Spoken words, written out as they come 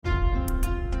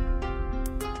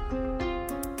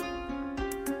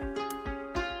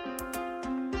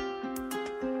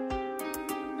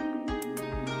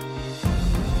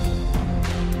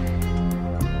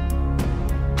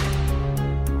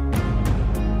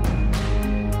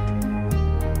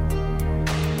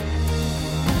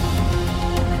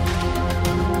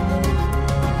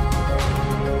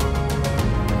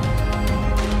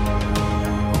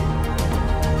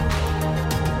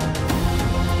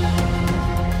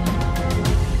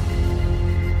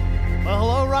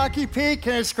Rocky Peak,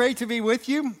 and it's great to be with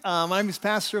you. My name is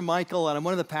Pastor Michael, and I'm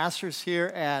one of the pastors here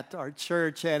at our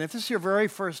church. And if this is your very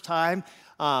first time,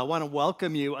 I want to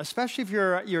welcome you, especially if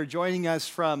you're joining us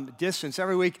from distance.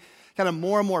 Every week, kind of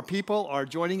more and more people are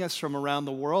joining us from around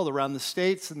the world, around the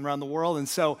states and around the world. And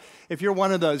so if you're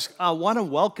one of those, I want to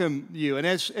welcome you. And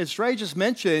as Ray just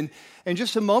mentioned, in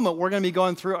just a moment, we're going to be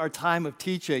going through our time of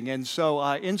teaching. And so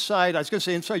inside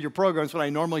your program is what I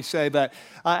normally say, but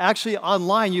actually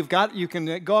online, you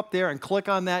can go up there and click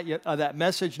on that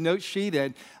message note sheet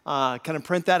and kind of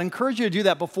print that. I encourage you to do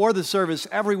that before the service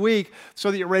every week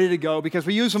so that you're ready to go, because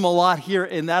we use them a lot here,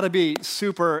 and that'll be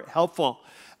super helpful.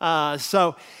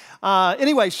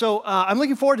 Anyway, I'm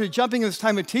looking forward to jumping in this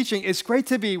time of teaching. It's great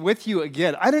to be with you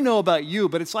again. I don't know about you,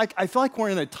 but it's like I feel like we're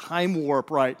in a time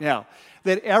warp right now,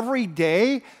 that every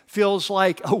day feels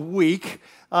like a week.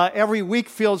 Every week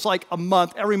feels like a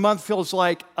month. Every month feels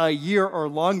like a year or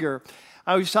longer.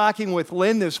 I was talking with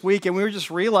Lynn this week, and we were just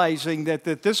realizing that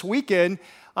this weekend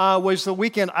was the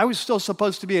weekend I was still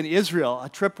supposed to be in Israel.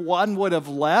 Trip 1 would have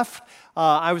left.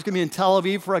 I was going to be in Tel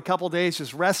Aviv for a couple days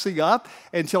just resting up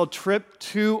until trip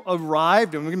 2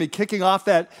 arrived, and we're going to be kicking off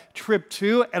that trip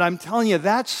 2, and I'm telling you,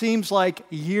 that seems like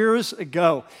years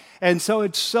ago. And so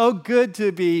it's so good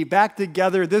to be back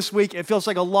together this week. It feels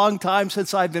like a long time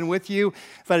since I've been with you,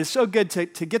 but it's so good to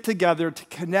get together, to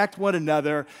connect one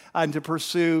another, and to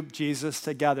pursue Jesus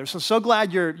together. So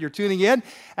glad you're tuning in,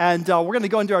 and we're going to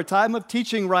go into our time of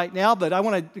teaching right now, but I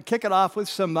want to kick it off with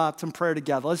some prayer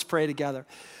together. Let's pray together.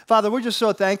 Father, we're just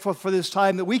so thankful for this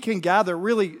time that we can gather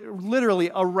really, literally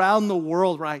around the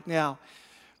world right now.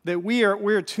 That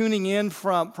we're tuning in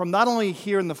from not only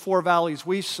here in the four valleys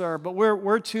we serve, but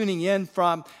we're tuning in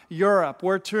from Europe.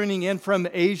 We're tuning in from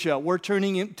Asia. We're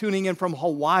tuning in from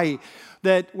Hawaii.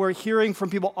 That we're hearing from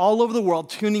people all over the world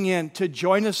tuning in to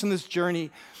join us in this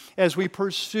journey as we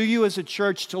pursue you as a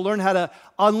church to learn how to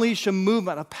unleash a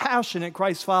movement, a passionate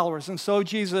Christ followers. And so,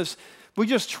 Jesus, we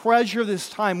just treasure this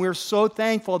time. We're so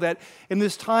thankful that in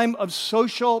this time of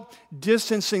social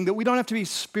distancing, that we don't have to be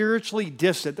spiritually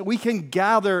distant, that we can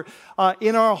gather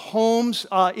in our homes,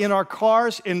 in our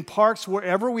cars, in parks,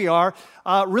 wherever we are,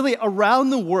 really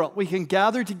around the world. We can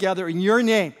gather together in your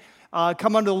name,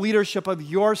 come under the leadership of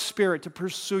your Spirit to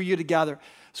pursue you together.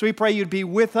 So we pray you'd be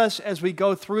with us as we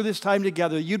go through this time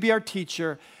together. You'd be our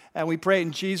teacher, and we pray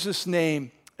in Jesus'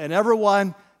 name. And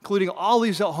everyone, including all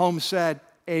these at home, said,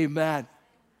 amen.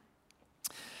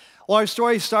 Well, our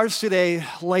story starts today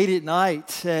late at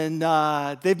night, and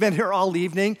they've been here all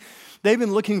evening. They've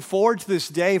been looking forward to this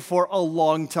day for a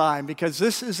long time because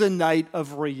this is a night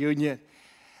of reunion.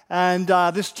 And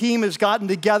this team has gotten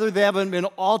together. They haven't been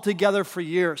all together for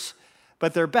years,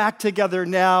 but they're back together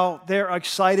now. They're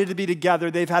excited to be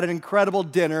together. They've had an incredible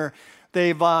dinner.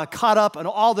 They've caught up on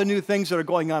all the new things that are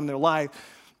going on in their life.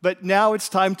 But now it's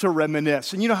time to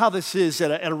reminisce. And you know how this is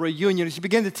at a reunion, as you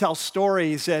begin to tell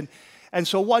stories. And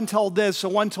so one told this, so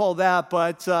one told that.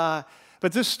 But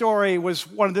this story was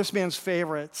one of this man's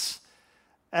favorites.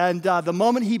 And the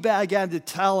moment he began to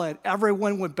tell it,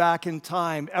 everyone went back in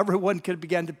time. Everyone could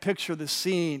begin to picture the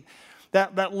scene.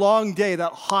 That long day,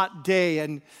 that hot day.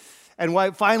 And when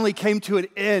it finally came to an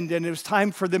end, and it was time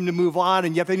for them to move on,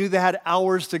 and yet they knew they had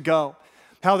hours to go.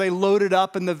 How they loaded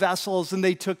up in the vessels and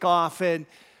they took off, and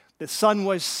the sun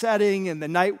was setting and the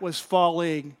night was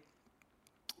falling.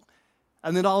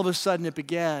 And then all of a sudden it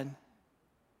began.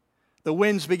 The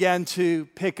winds began to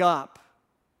pick up.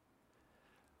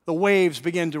 The waves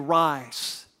began to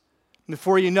rise. And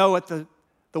before you know it, the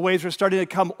waves were starting to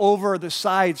come over the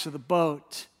sides of the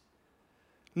boat.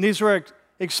 And these were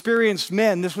experienced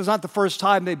men. This was not the first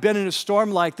time they'd been in a storm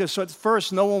like this, so at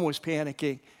first no one was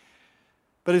panicking.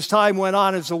 But as time went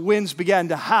on, as the winds began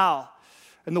to howl,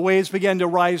 and the waves began to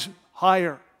rise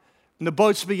higher, and the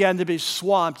boats began to be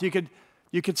swamped. You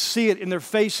could see it in their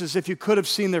faces if you could have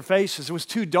seen their faces. It was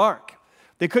too dark.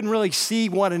 They couldn't really see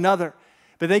one another,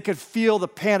 but they could feel the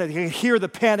panic. They could hear the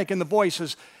panic in the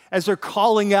voices as they're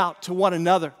calling out to one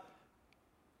another.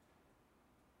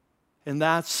 And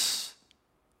that's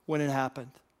when it happened.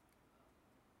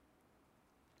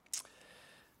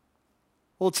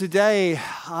 Well, today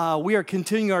we are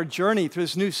continuing our journey through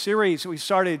this new series that we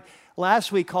started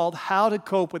last week called How to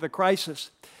Cope with a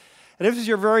Crisis. And if this is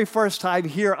your very first time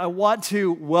here, I want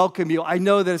to welcome you. I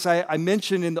know that as I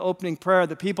mentioned in the opening prayer,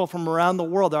 the people from around the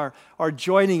world are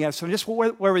joining us. So just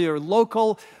whether you're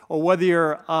local or whether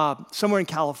you're somewhere in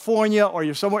California or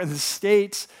you're somewhere in the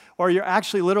States or you're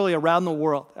actually literally around the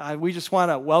world, we just want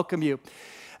to welcome you.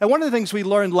 And one of the things we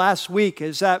learned last week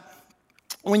is that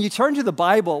when you turn to the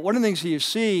Bible, one of the things that you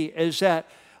see is that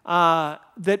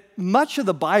that much of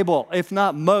the Bible, if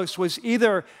not most, was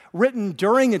either written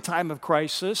during a time of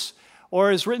crisis,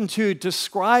 or is written to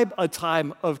describe a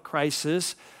time of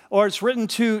crisis, or it's written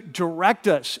to direct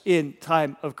us in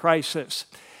time of crisis.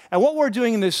 And what we're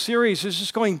doing in this series is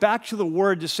just going back to the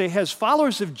Word to say, as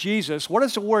followers of Jesus, what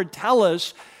does the Word tell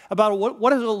us about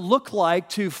what does it look like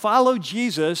to follow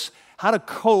Jesus, how to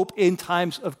cope in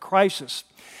times of crisis?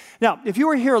 Now, if you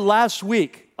were here last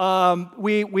week,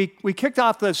 we kicked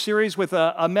off the series with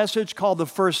a message called The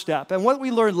First Step. And what we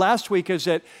learned last week is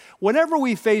that whenever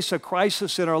we face a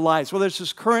crisis in our lives, whether it's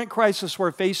this current crisis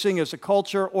we're facing as a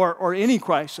culture or any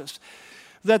crisis,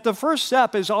 that the first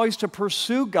step is always to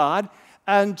pursue God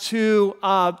and to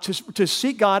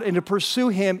seek God and to pursue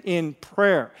Him in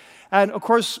prayer. And of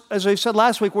course, as I said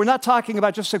last week, we're not talking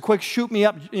about just a quick shoot me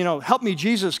up, help me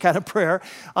Jesus kind of prayer,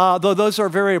 though those are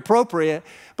very appropriate.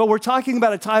 But we're talking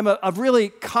about a time of really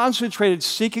concentrated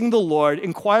seeking the Lord,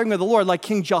 inquiring of the Lord, like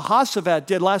King Jehoshaphat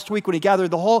did last week when he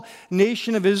gathered the whole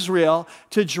nation of Israel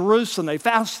to Jerusalem. They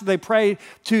fasted, they prayed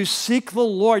to seek the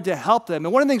Lord to help them.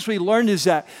 And one of the things we learned is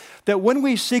that when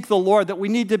we seek the Lord, that we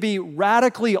need to be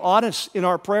radically honest in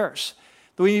our prayers.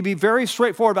 That we need to be very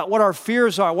straightforward about what our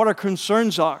fears are, what our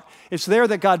concerns are. It's there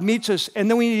that God meets us, and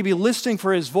then we need to be listening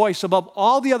for His voice above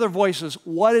all the other voices.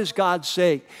 What is God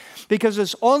saying? Because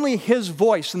it's only His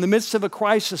voice in the midst of a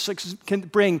crisis that can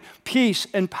bring peace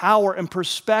and power and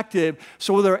perspective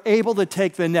so they're able to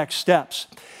take the next steps.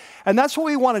 And that's what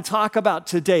we want to talk about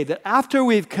today, that after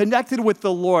we've connected with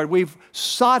the Lord, we've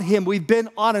sought Him, we've been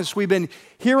honest, we've been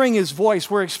hearing His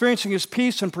voice, we're experiencing His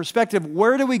peace and perspective,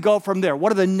 where do we go from there?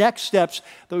 What are the next steps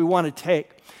that we want to take?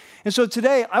 And so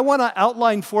today, I want to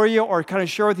outline for you or kind of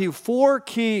share with you 4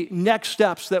 key next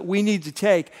steps that we need to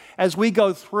take as we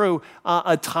go through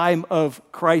a time of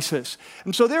crisis.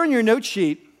 And so there in your note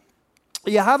sheet,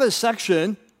 you have a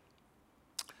section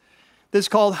that's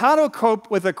called How to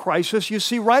Cope with a Crisis. You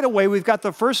see right away, we've got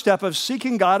the first step of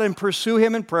seeking God and pursue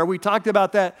Him in prayer. We talked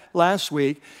about that last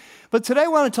week. But today I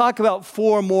want to talk about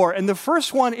 4 more. And the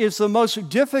first one is the most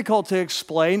difficult to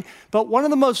explain, but one of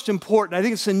the most important. I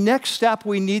think it's the next step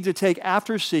we need to take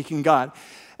after seeking God.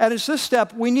 And it's this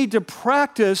step, we need to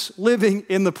practice living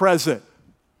in the present.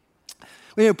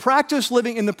 We need to practice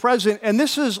living in the present. And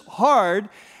this is hard.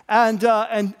 And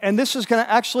this is going to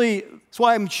actually, that's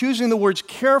why I'm choosing the words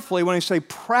carefully when I say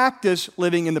practice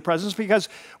living in the presence, because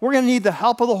we're going to need the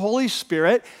help of the Holy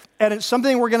Spirit, and it's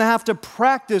something we're going to have to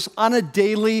practice on a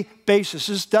daily basis.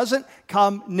 This doesn't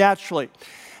come naturally.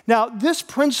 Now, this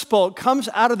principle comes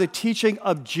out of the teaching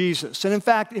of Jesus. And in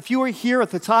fact, if you were here at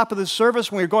the top of the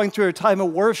service when we were going through a time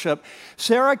of worship,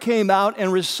 Sarah came out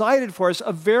and recited for us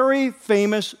a very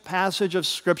famous passage of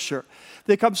Scripture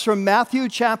that comes from Matthew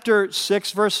chapter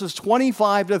 6, verses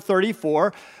 25 to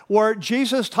 34, where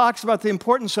Jesus talks about the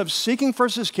importance of seeking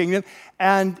first His kingdom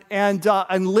and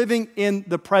living in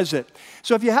the present.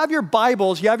 So if you have your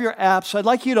Bibles, you have your apps, I'd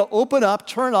like you to open up,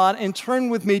 turn on, and turn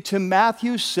with me to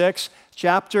Matthew 6,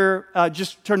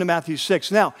 just turn to Matthew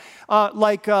 6. Now,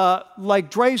 like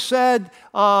Dre said,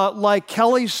 like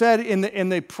Kelly said in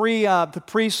the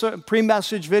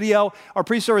pre-message video or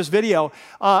pre-service video,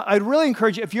 I'd really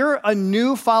encourage you, if you're a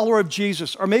new follower of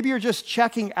Jesus, or maybe you're just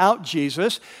checking out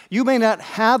Jesus, you may not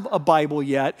have a Bible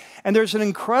yet, and there's an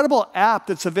incredible app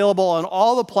that's available on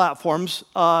all the platforms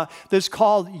that's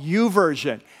called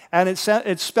YouVersion. And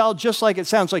it's spelled just like it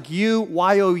sounds, like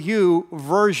U-Y-O-U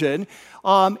version.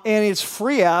 And it's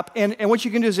free app, and what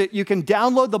you can do is you can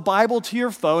download the Bible to your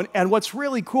phone, and what's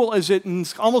really cool is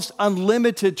it's almost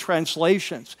unlimited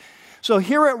translations. So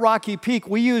here at Rocky Peak,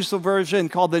 we use the version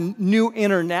called the New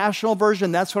International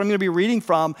Version. That's what I'm going to be reading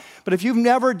from. But if you've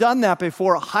never done that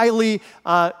before, highly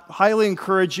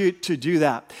encourage you to do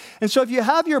that. And so if you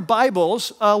have your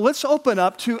Bibles, let's open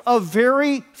up to a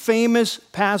very famous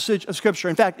passage of Scripture.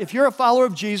 In fact, if you're a follower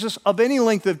of Jesus of any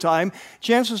length of time,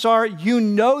 chances are you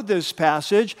know this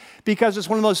passage because it's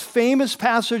one of the most famous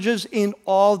passages in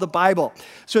all the Bible.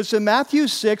 So it's in Matthew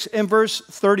 6 and verse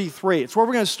 33. It's where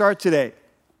we're going to start today.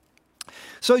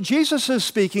 So Jesus is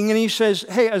speaking, and He says,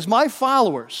 hey, as my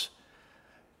followers,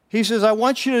 He says, I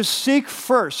want you to seek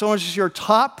first. So this is your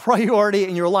top priority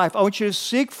in your life. I want you to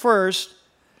seek first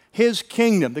His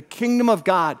kingdom, the kingdom of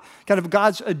God, kind of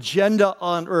God's agenda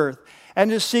on earth, and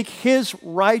to seek His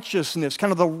righteousness,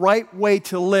 kind of the right way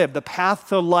to live, the path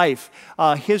to life,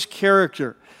 His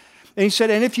character. And he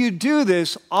said, and if you do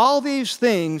this, all these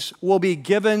things will be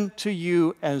given to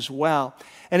you as well.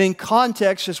 And in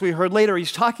context, as we heard later,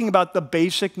 he's talking about the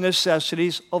basic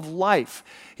necessities of life.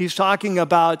 He's talking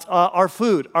about our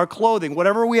food, our clothing,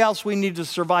 whatever else we need to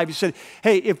survive. He said,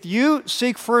 hey, if you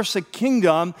seek first the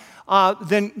kingdom,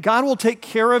 then God will take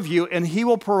care of you and he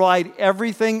will provide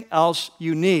everything else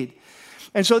you need.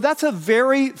 And so that's a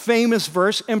very famous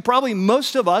verse, and probably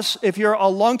most of us, if you're a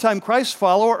longtime Christ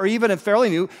follower or even a fairly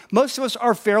new, most of us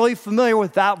are fairly familiar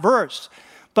with that verse.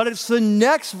 But it's the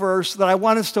next verse that I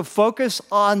want us to focus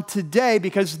on today,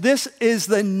 because this is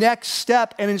the next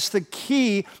step and it's the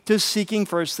key to seeking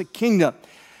first the kingdom.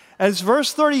 And it's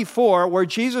verse 34 where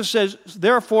Jesus says,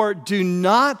 therefore, do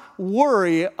not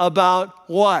worry about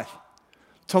what?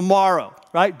 Tomorrow,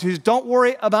 right? Don't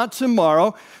worry about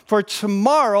tomorrow, for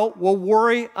tomorrow will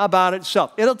worry about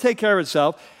itself. It'll take care of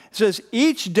itself. It says,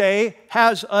 each day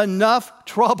has enough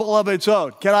trouble of its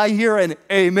own. Can I hear an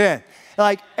amen?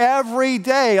 Like every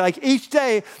day, like each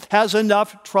day has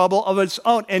enough trouble of its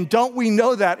own. And don't we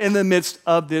know that in the midst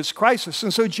of this crisis?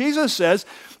 And so Jesus says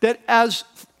that as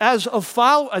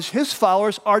his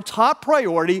followers, our top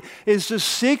priority is to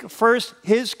seek first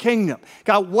his kingdom.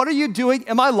 God, what are you doing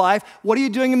in my life? What are you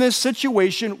doing in this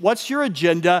situation? What's your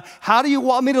agenda? How do you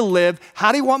want me to live?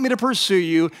 How do you want me to pursue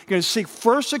you? You're going to seek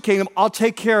first the kingdom. I'll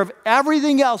take care of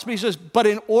everything else. But he says, but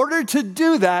in order to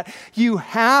do that, you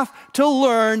have to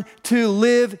learn to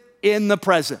live in the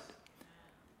present.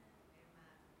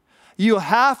 You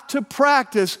have to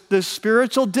practice the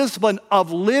spiritual discipline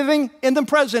of living in the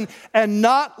present and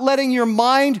not letting your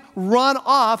mind run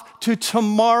off to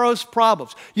tomorrow's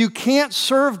problems. You can't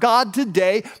serve God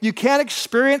today. You can't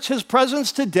experience his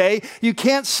presence today. You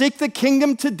can't seek the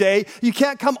kingdom today. You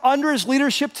can't come under his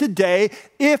leadership today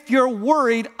if you're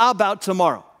worried about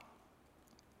tomorrow.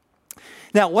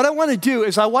 Now, what I want to do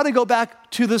is I want to go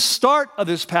back to the start of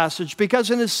this passage,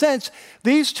 because in a sense,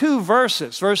 these two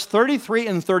verses, verse 33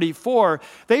 and 34,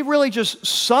 they really just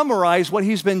summarize what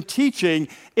he's been teaching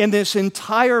in this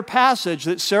entire passage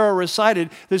that Sarah recited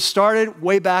that started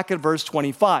way back at verse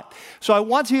 25. So I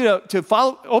want you to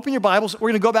follow, open your Bibles.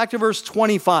 We're going to go back to verse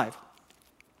 25.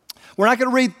 We're not going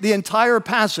to read the entire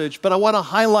passage, but I want to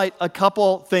highlight a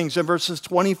couple things in verses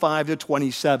 25 to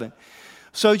 27.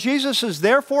 So Jesus says,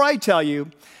 therefore I tell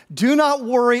you, do not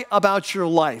worry about your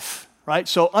life, right?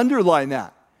 So underline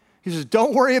that. He says,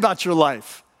 don't worry about your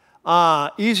life.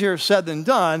 Easier said than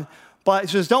done, but he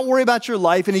says, don't worry about your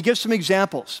life, and he gives some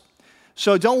examples.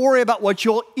 So don't worry about what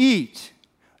you'll eat.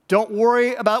 Don't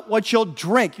worry about what you'll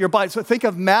drink. Your body. So think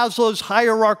of Maslow's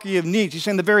hierarchy of needs. He's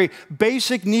saying the very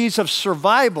basic needs of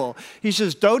survival. He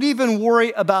says, don't even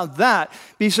worry about that.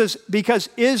 He says, because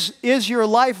is your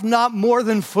life not more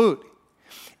than food?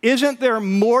 Isn't there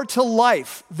more to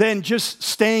life than just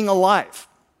staying alive?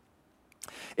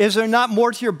 Is there not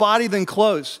more to your body than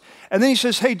clothes? And then he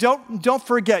says, hey, don't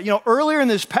forget. You know, earlier in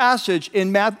this passage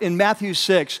in Matthew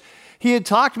 6, he had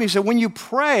talked to me. He said, when you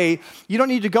pray, you don't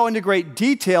need to go into great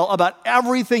detail about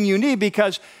everything you need,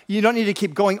 because you don't need to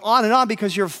keep going on and on,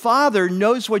 because your Father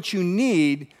knows what you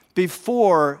need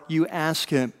before you ask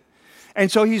him. And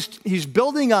so he's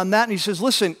building on that, and he says,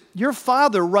 listen, your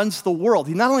Father runs the world.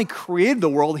 He not only created the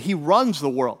world, he runs the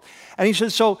world. And he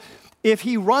says, so if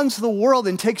he runs the world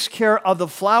and takes care of the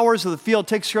flowers of the field,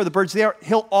 takes care of the birds of the air,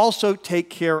 he'll also take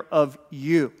care of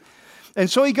you.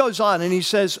 And so he goes on, and he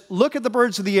says, look at the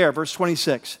birds of the air, verse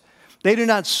 26. They do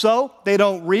not sow, they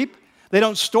don't reap, they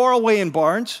don't store away in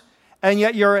barns, and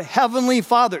yet your heavenly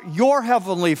Father,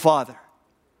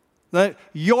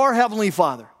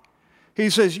 he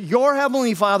says, your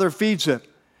heavenly Father feeds them.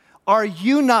 Are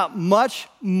you not much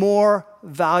more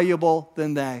valuable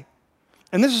than they?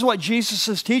 And this is what Jesus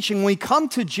is teaching. When we come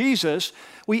to Jesus,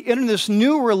 we enter this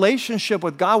new relationship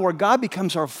with God where God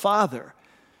becomes our Father.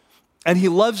 And he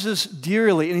loves us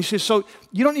dearly. And he says, so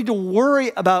you don't need to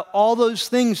worry about all those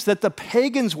things that the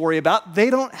pagans worry about. They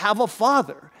don't have a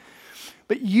Father.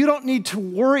 But you don't need to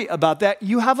worry about that.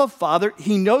 You have a Father.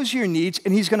 He knows your needs,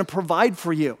 and he's going to provide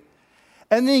for you.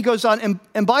 And then he goes on,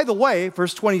 and by the way,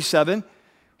 verse 27,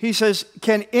 he says,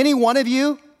 can any one of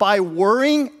you, by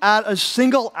worrying, add a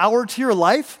single hour to your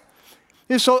life?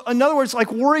 And so in other words,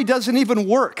 like, worry doesn't even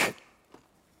work.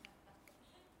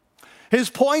 His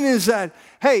point is that,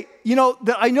 hey, you know,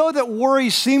 I know that worry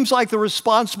seems like the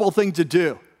responsible thing to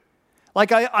do.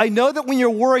 Like, I know that when you're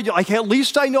worried, like, at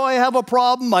least I know I have a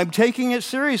problem. I'm taking it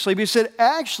seriously. But he said,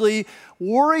 actually,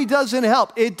 worry doesn't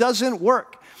help. It doesn't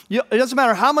work. It doesn't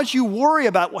matter how much you worry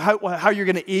about how you're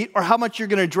going to eat or how much you're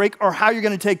going to drink or how you're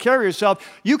going to take care of yourself.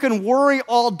 You can worry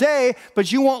all day,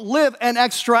 but you won't live an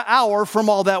extra hour from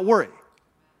all that worry.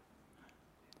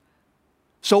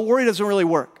 So worry doesn't really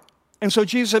work. And so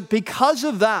Jesus said, because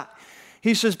of that,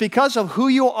 he says, because of who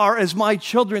you are as my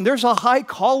children, there's a high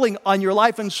calling on your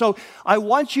life. And so I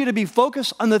want you to be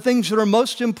focused on the things that are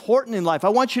most important in life. I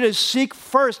want you to seek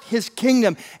first his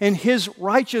kingdom and his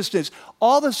righteousness.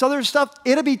 All this other stuff,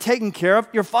 it'll be taken care of.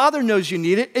 Your Father knows you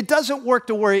need it. It doesn't work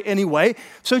to worry anyway.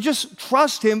 So just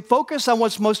trust him, focus on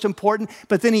what's most important.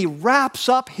 But then he wraps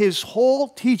up his whole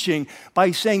teaching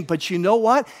by saying, but you know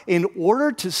what? In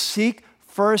order to seek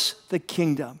first the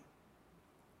kingdom,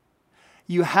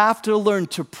 you have to learn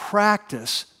to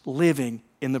practice living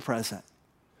in the present.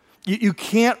 You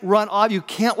can't run off. You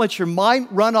can't let your mind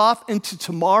run off into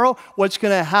tomorrow, what's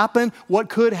going to happen, what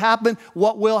could happen,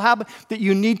 what will happen, that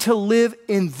you need to live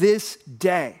in this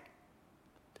day.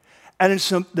 And it's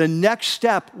the next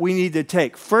step we need to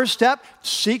take. First step,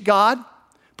 seek God,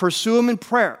 pursue him in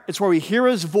prayer. It's where we hear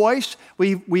his voice,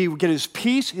 we get his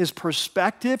peace, his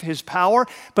perspective, his power.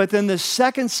 But then the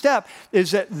second step is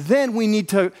that then we need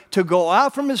to go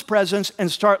out from his presence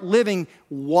and start living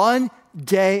one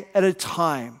day at a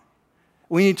time.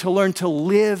 We need to learn to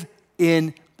live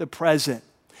in the present.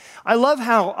 I love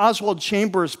how Oswald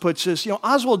Chambers puts this. You know,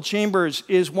 Oswald Chambers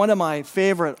is one of my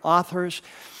favorite authors.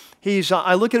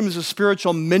 I look at him as a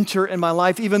spiritual mentor in my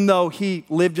life, even though he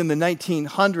lived in the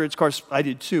 1900s. Of course, I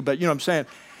did too, but you know what I'm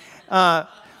saying.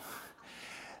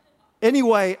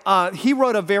 Anyway, he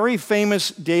wrote a very famous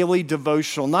daily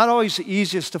devotional. Not always the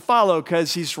easiest to follow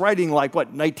because he's writing like,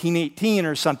 1918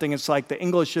 or something. It's like the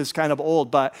English is kind of old,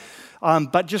 but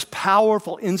just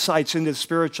powerful insights into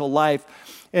spiritual life.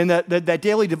 And that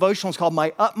daily devotional is called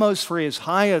My Utmost for His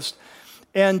Highest.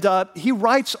 And he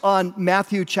writes on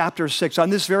Matthew chapter 6,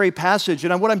 on this very passage.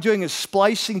 And what I'm doing is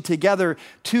splicing together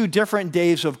 2 different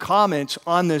days of comments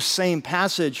on this same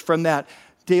passage from that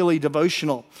daily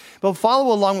devotional. But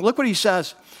follow along. Look what he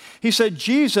says. He said,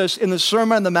 Jesus, in the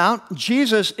Sermon on the Mount,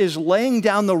 Jesus is laying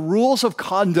down the rules of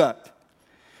conduct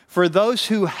for those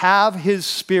who have his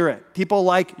Spirit. People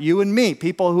like you and me,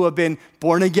 people who have been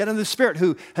born again in the Spirit,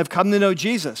 who have come to know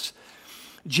Jesus.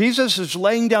 Jesus is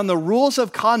laying down the rules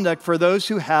of conduct for those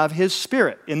who have his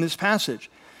Spirit in this passage.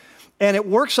 And it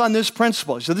works on this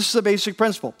principle. So this is a basic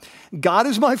principle. God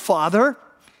is my Father.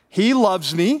 He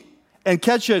loves me. And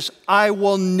catch this, I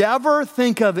will never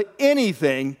think of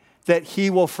anything that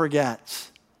he will forget.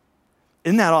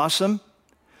 Isn't that awesome?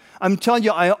 I'm telling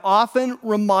you, I often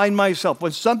remind myself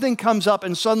when something comes up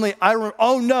and suddenly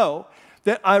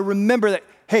that I remember that,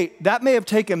 hey, that may have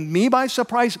taken me by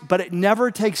surprise, but it never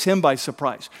takes him by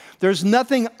surprise. There's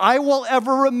nothing I will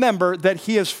ever remember that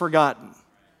he has forgotten.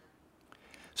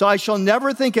 So I shall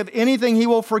never think of anything he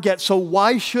will forget. So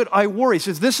why should I worry? He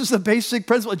says, this is the basic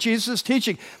principle of Jesus'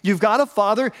 teaching. You've got a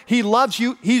Father. He loves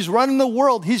you. He's running the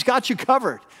world. He's got you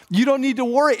covered. You don't need to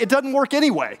worry. It doesn't work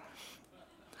anyway.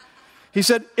 He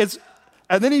said,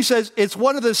 and then he says, it's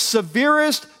one of the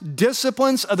severest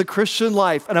disciplines of the Christian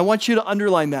life. And I want you to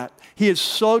underline that. He is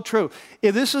so true.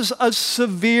 This is a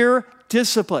severe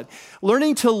discipline.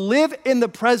 Learning to live in the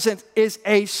present is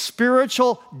a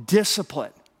spiritual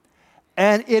discipline.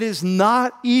 And it is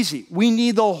not easy. We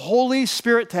need the Holy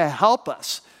Spirit to help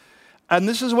us. And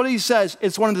this is what he says.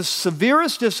 It's one of the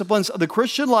severest disciplines of the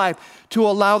Christian life to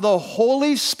allow the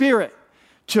Holy Spirit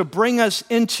to bring us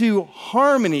into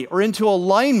harmony or into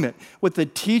alignment with the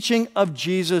teaching of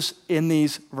Jesus in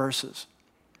these verses.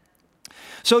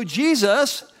 So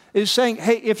Jesus is saying,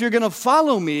 hey, if you're going to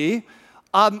follow me,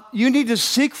 you need to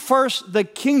seek first the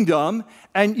kingdom.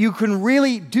 And you can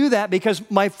really do that because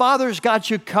my Father's got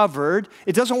you covered.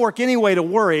 It doesn't work anyway to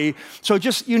worry. So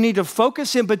you need to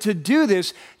focus in. But to do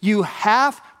this, you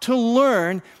have to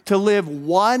learn to live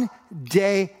one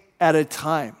day at a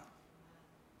time.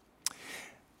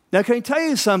 Now, can I tell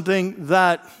you something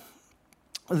that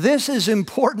this is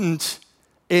important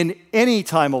in any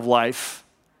time of life,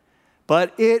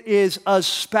 but it is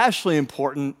especially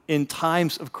important in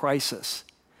times of crisis.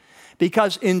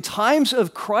 Because in times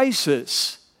of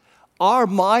crisis, our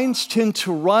minds tend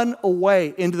to run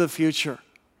away into the future.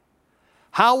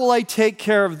 How will I take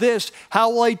care of this? How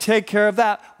will I take care of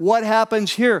that? What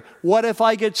happens here? What if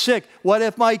I get sick? What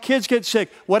if my kids get sick?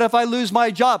 What if I lose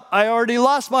my job? I already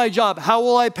lost my job. How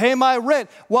will I pay my rent?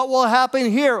 What will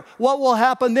happen here? What will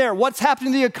happen there? What's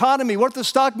happening to the economy? What if the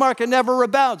stock market never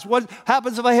rebounds? What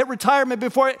happens if I hit retirement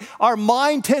before our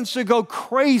mind tends to go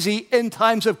crazy in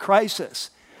times of crisis.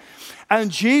 And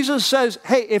Jesus says,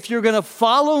 hey, if you're going to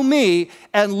follow me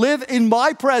and live in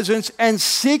my presence and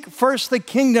seek first the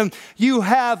kingdom, you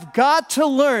have got to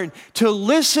learn to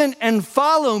listen and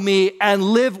follow me and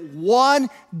live one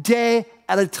day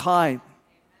at a time,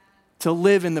 to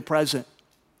live in the present.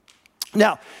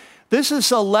 Now, This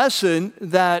is a lesson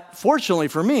that, fortunately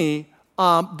for me,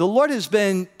 the Lord has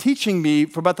been teaching me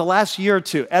for about the last year or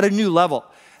two at a new level.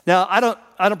 Now, I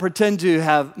don't pretend to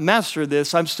have mastered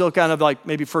this. I'm still kind of like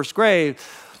maybe first grade,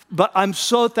 but I'm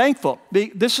so thankful.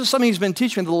 This is something he's been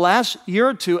teaching me the last year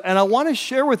or two, and I want to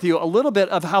share with you a little bit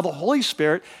of how the Holy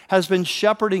Spirit has been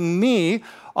shepherding me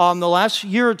the last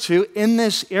year or two in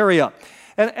this area.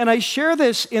 And I share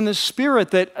this in the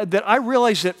spirit that I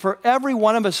realize that for every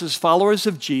one of us as followers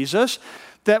of Jesus,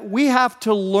 that we have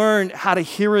to learn how to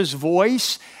hear his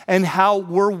voice and how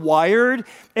we're wired,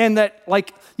 and that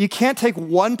like you can't take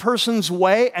one person's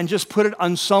way and just put it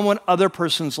on someone other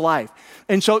person's life.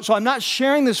 And so I'm not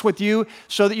sharing this with you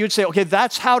so that you'd say, okay,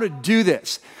 that's how to do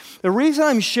this. The reason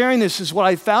I'm sharing this is what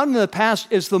I found in the past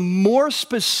is the more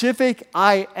specific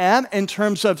I am in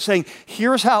terms of saying,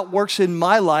 here's how it works in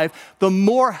my life, the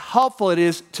more helpful it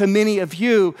is to many of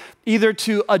you either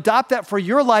to adopt that for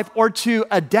your life or to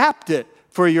adapt it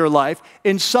for your life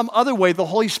in some other way the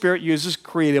Holy Spirit uses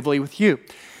creatively with you.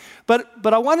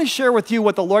 But I want to share with you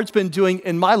what the Lord's been doing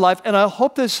in my life, and I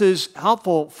hope this is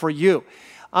helpful for you.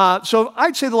 So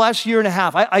I'd say the last year and a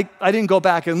half, I didn't go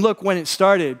back and look when it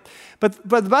started, but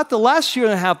about the last year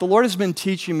and a half, the Lord has been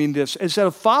teaching me this, is that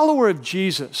a follower of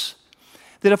Jesus,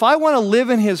 that if I want to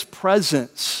live in his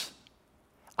presence,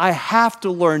 I have to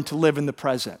learn to live in the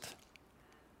present.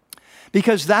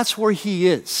 Because that's where he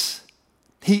is.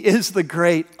 He is the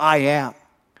great I am.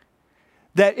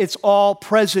 That it's all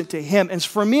present to him. And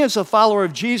for me as a follower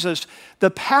of Jesus, the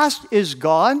past is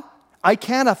gone. I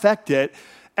can't affect it.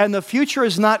 And the future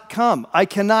has not come. I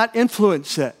cannot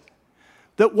influence it.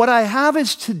 That what I have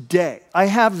is today. I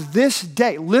have this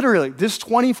day, literally this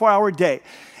 24-hour day.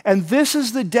 And this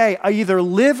is the day I either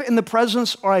live in the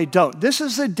presence or I don't. This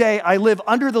is the day I live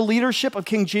under the leadership of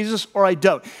King Jesus or I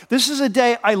don't. This is a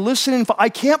day I listen and I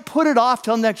can't put it off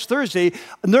till next Thursday.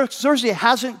 Next Thursday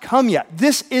hasn't come yet.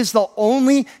 This is the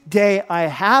only day I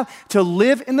have to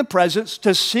live in the presence,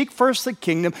 to seek first the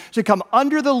kingdom, to come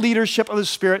under the leadership of the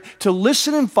Spirit, to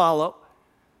listen and follow,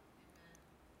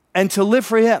 and to live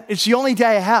for him. It's the only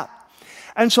day I have.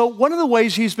 And so one of the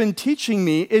ways he's been teaching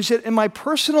me is that in my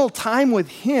personal time with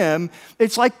him,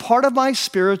 it's like part of my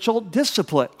spiritual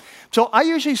discipline. So I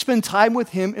usually spend time with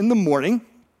him in the morning.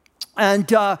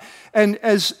 And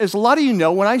as a lot of you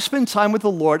know, when I spend time with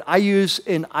the Lord, I use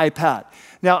an iPad.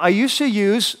 Now, I used to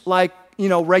use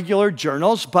regular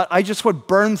journals, but I just would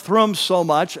burn through them so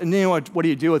much. And what do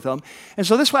you do with them? And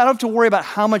so this way I don't have to worry about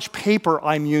how much paper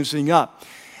I'm using up.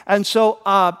 And so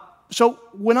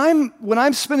when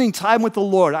I'm spending time with the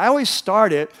Lord, I always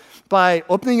start it by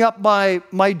opening up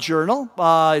my journal.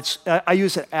 I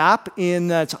use an app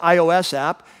it's an iOS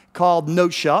app called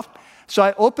NoteShelf. So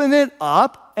I open it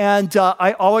up and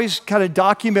I always kind of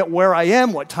document where I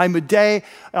am, what time of day,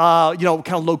 kind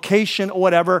of location or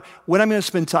whatever, when I'm going to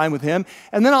spend time with him.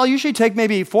 And then I'll usually take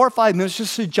maybe 4 or 5 minutes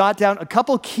just to jot down a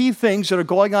couple key things that are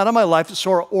going on in my life to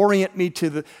sort of orient me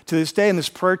to this day and this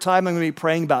prayer time I'm going to be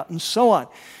praying about and so on.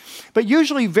 But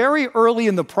usually very early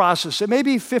in the process, it may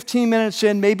be 15 minutes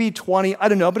in, maybe 20, I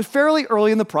don't know, but fairly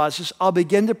early in the process, I'll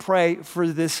begin to pray for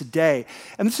this day.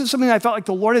 And this is something I felt like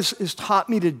the Lord has taught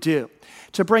me to do,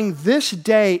 to bring this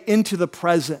day into the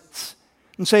presence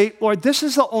and say, Lord, this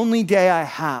is the only day I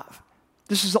have.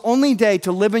 This is the only day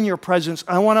to live in your presence.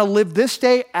 I want to live this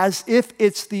day as if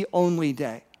it's the only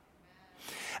day.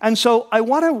 And so I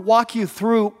want to walk you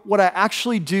through what I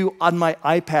actually do on my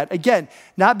iPad. Again,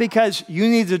 not because you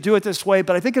need to do it this way,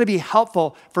 but I think it'd be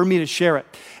helpful for me to share it.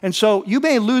 And so you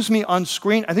may lose me on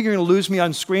screen. I think you're going to lose me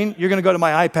on screen. You're going to go to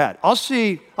my iPad. I'll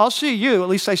see you. At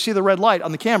least I see the red light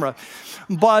on the camera.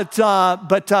 But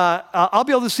I'll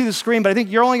be able to see the screen, but I think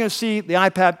you're only going to see the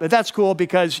iPad. But that's cool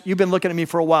because you've been looking at me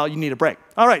for a while. You need a break.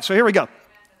 All right, so here we go.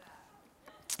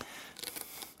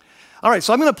 All right,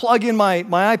 so I'm going to plug in my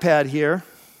iPad here.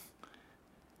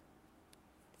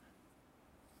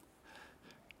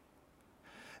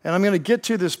 And I'm going to get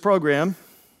to this program.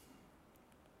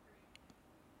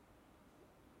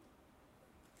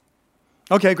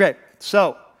 Okay, great.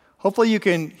 So hopefully you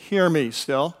can hear me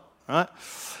still. All right.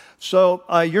 So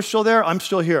you're still there. I'm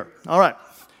still here. All right.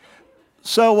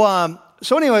 So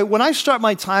anyway, when I start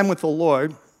my time with the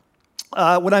Lord,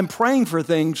 when I'm praying for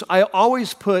things, I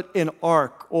always put an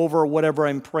arc over whatever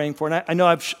I'm praying for. And I know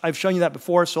I've shown you that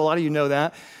before, so a lot of you know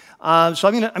that. So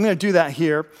I'm going to do that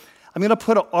here. I'm going to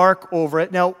put an ark over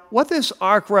it. Now, what this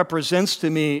ark represents to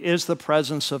me is the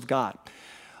presence of God.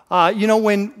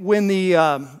 When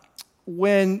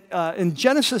in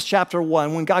Genesis chapter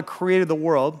 1, when God created the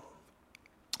world,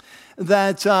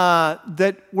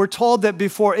 that we're told that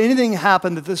before anything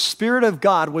happened, that the Spirit of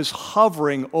God was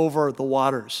hovering over the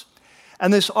waters.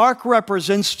 And this ark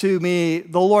represents to me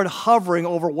the Lord hovering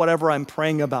over whatever I'm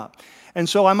praying about. And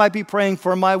so I might be praying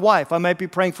for my wife. I might be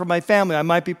praying for my family. I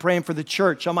might be praying for the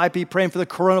church. I might be praying for the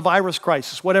coronavirus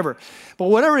crisis, whatever. But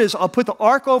whatever it is, I'll put the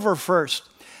ark over first.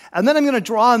 And then I'm going to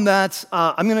draw on that.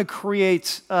 I'm going to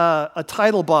create a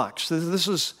title box. This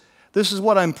is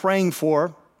what I'm praying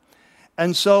for.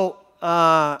 And so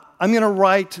I'm going to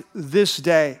write this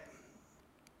day.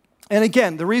 And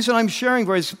again, the reason I'm sharing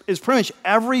is pretty much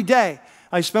every day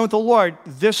I spend with the Lord,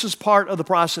 this is part of the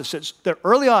process. It's that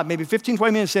early on, maybe 15,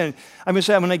 20 minutes in, I'm going to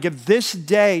say, I'm going to give this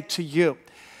day to you.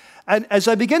 And as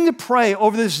I begin to pray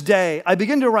over this day, I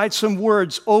begin to write some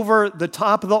words over the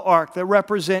top of the ark that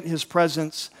represent his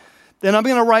presence. Then I'm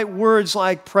going to write words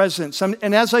like presence.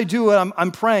 And as I do it,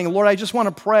 I'm praying, Lord, I just want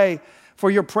to pray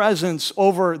for your presence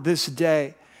over this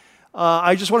day.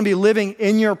 I just want to be living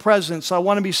in your presence. I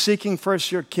want to be seeking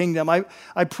first your kingdom.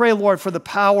 I pray, Lord, for the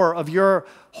power of your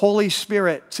Holy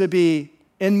Spirit to be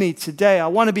in me today. I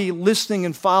want to be listening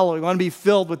and following. I want to be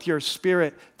filled with your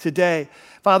Spirit today.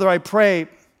 Father, I pray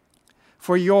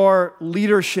for your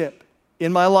leadership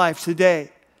in my life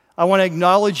today. I want to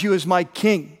acknowledge you as my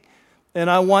King, and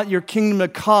I want your kingdom to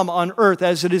come on earth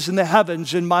as it is in the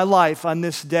heavens in my life on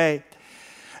this day.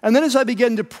 And then as I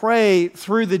begin to pray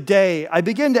through the day, I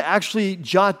begin to actually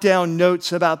jot down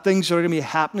notes about things that are going to be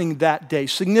happening that day,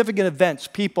 significant events,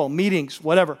 people, meetings,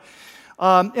 whatever.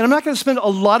 And I'm not going to spend a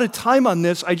lot of time on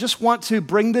this. I just want to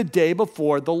bring the day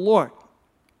before the Lord.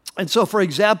 And so, for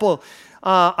example,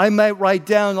 I might write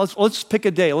down, let's pick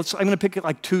a day. I'm going to pick it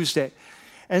like Tuesday.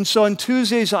 And so on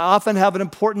Tuesdays, I often have an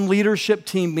important leadership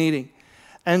team meeting.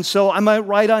 And so I might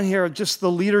write on here just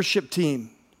the leadership team.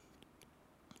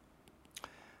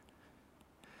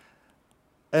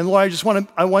 And Lord,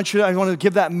 I want to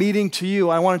give that meeting to you.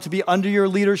 I want it to be under your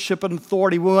leadership and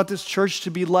authority. We want this church to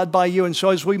be led by you. And so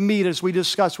as we meet, as we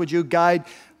discuss, would you guide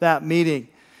that meeting?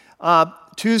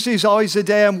 Tuesday is always the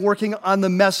day I'm working on the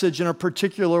message in a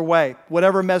particular way.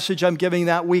 Whatever message I'm giving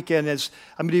that weekend is,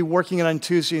 I'm going to be working it on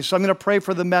Tuesday. So I'm going to pray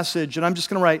for the message, and I'm just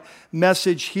going to write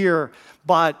message here,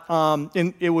 but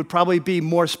it would probably be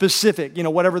more specific,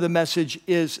 whatever the message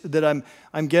is that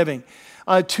I'm giving.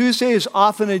 Tuesday is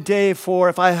often a day for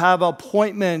if I have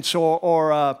appointments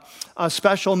or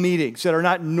special meetings that are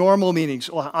not normal meetings,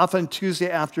 often Tuesday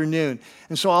afternoon.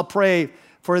 And so I'll pray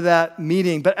for that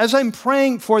meeting. But as I'm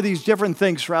praying for these different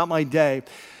things throughout my day,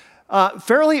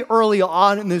 fairly early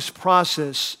on in this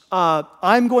process,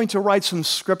 I'm going to write some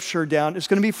scripture down. It's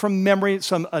going to be from memory,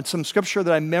 some scripture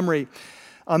that I'm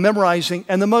memorizing.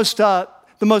 And the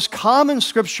most common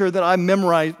scripture that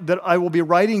I will be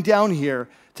writing down here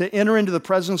to enter into the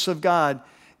presence of God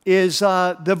is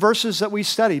the verses that we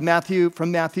studied,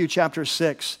 from Matthew chapter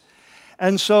 6.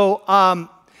 And so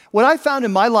what I found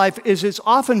in my life is it's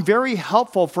often very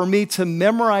helpful for me to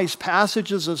memorize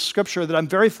passages of Scripture that I'm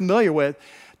very familiar with,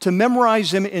 to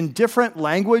memorize them in different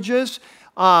languages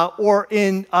or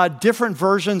in different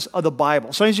versions of the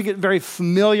Bible. Sometimes you get very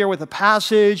familiar with a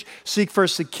passage, seek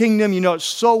first the kingdom, you know it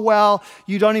so well,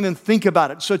 you don't even think about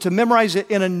it. So to memorize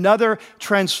it in another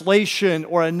translation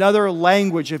or another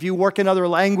language, if you work in other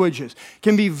languages,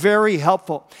 can be very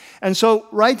helpful. And so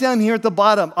right down here at the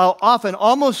bottom,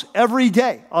 almost every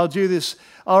day, I'll do this.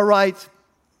 I'll write,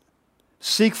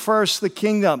 seek first the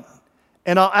kingdom.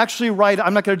 And I'll actually write,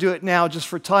 I'm not going to do it now just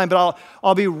for time, but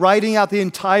I'll be writing out the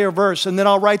entire verse. And then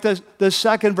I'll write the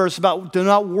second verse about do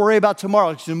not worry about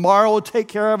tomorrow. Tomorrow will take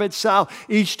care of itself.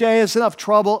 Each day has enough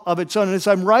trouble of its own. And as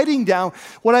I'm writing down,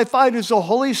 what I find is the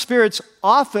Holy Spirit's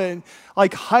often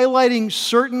like highlighting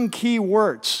certain key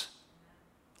words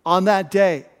on that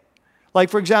day.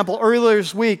 Like, for example, earlier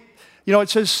this week, it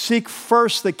says seek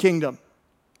first the kingdom.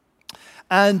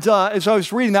 And as I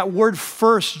was reading, that word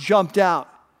first jumped out.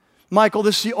 Michael,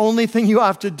 this is the only thing you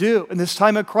have to do in this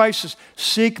time of crisis.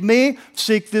 Seek me,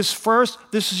 seek this first.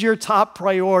 This is your top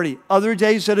priority. Other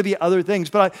days, it'll be other things.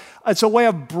 But it's a way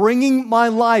of bringing my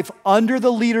life under the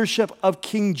leadership of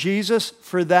King Jesus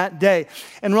for that day.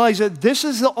 And realize that this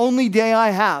is the only day I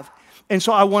have. And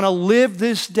so I want to live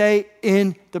this day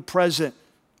in the present.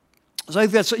 So I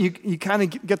think that's, you kind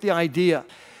of get the idea.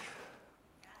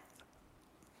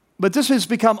 But this has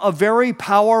become a very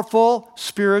powerful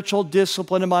spiritual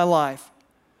discipline in my life.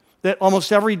 That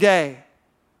almost every day,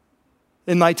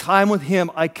 in my time with Him,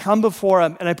 I come before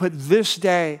Him and I put this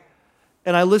day,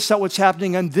 and I list out what's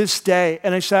happening on this day,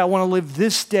 and I say, I want to live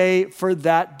this day for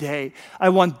that day. I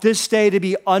want this day to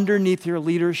be underneath your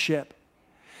leadership.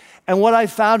 And what I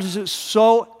found is it's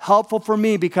so helpful for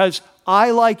me because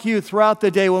I, like you, throughout the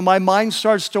day, when my mind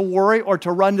starts to worry or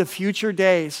to run to future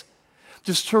days,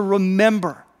 just to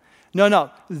remember, no,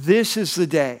 this is the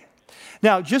day.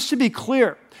 Now, just to be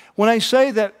clear, when I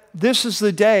say that this is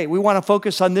the day, we want to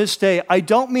focus on this day, I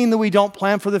don't mean that we don't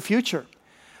plan for the future.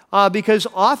 Because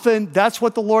often that's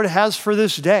what the Lord has for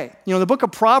this day. You know, the book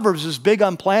of Proverbs is big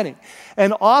on planning.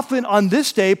 And often on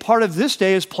this day, part of this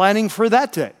day is planning for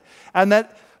that day. And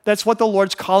that's what the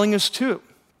Lord's calling us to.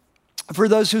 For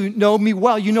those who know me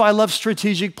well, you know I love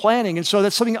strategic planning. And so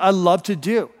that's something I love to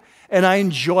do. And I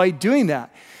enjoy doing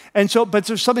that. And so, but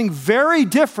there's something very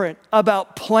different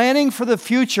about planning for the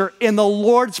future in the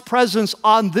Lord's presence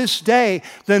on this day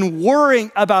than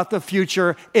worrying about the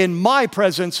future in my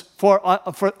presence for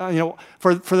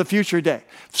the future day.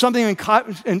 Something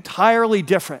entirely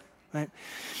different, right?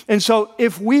 And so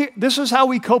this is how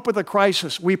we cope with a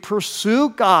crisis. We pursue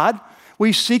God.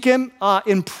 We seek Him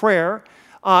in prayer.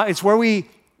 It's where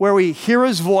we hear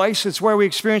His voice. It's where we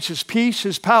experience His peace,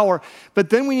 His power. But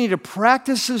then we need to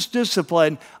practice this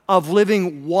discipline of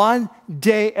living one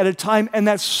day at a time. And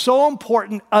that's so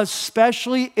important,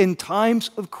 especially in times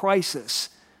of crisis.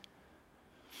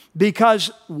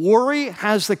 Because worry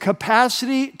has the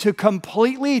capacity to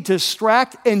completely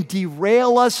distract and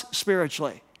derail us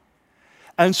spiritually.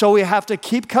 And so we have to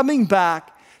keep coming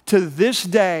back to this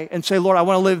day and say, Lord, I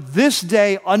want to live this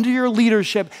day under your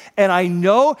leadership, and I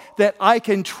know that I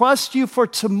can trust you for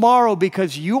tomorrow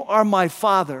because you are my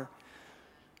Father,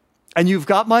 and you've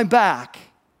got my back,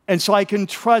 and so I can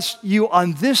trust you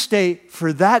on this day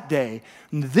for that day.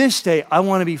 And this day, I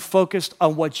want to be focused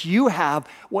on what you have,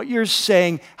 what you're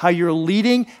saying, how you're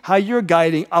leading, how you're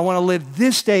guiding. I want to live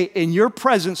this day in your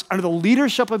presence under the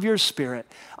leadership of your Spirit.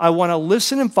 I want to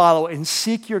listen and follow and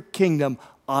seek your kingdom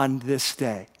on this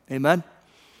day. Amen?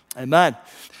 Amen.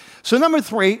 So number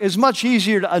 3 is much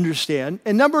easier to understand.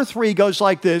 And number 3 goes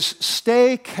like this: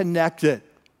 stay connected.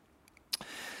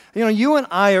 You know, you and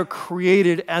I are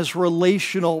created as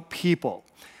relational people.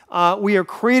 We are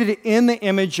created in the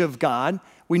image of God.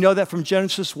 We know that from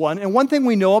Genesis 1. And one thing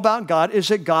we know about God is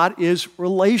that God is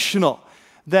relational,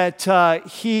 that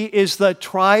He is the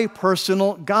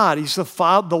tri-personal God. He's the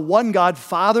one God,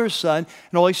 Father, Son,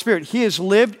 and Holy Spirit. He has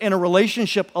lived in a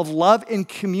relationship of love and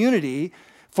community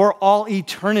for all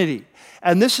eternity.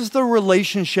 And this is the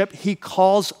relationship He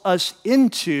calls us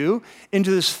into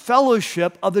this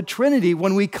fellowship of the Trinity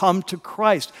when we come to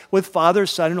Christ with Father,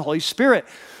 Son, and Holy Spirit.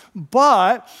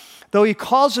 But though He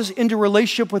calls us into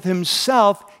relationship with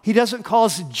Himself, He doesn't call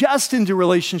us just into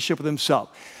relationship with Himself.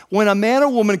 When a man or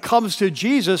woman comes to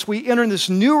Jesus, we enter in this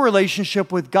new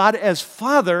relationship with God as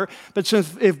Father. But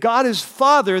since if God is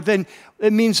Father, then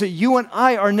it means that you and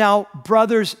I are now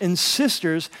brothers and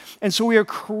sisters. And so we are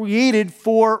created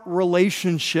for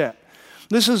relationship.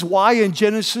 This is why in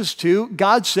Genesis 2,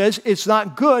 God says it's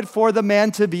not good for the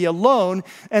man to be alone.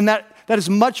 And that is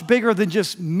much bigger than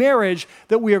just marriage,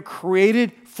 that we are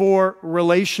created for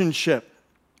relationship.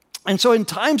 And so in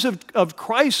times of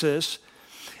crisis,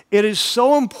 it is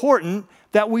so important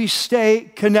that we stay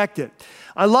connected.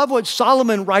 I love what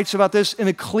Solomon writes about this in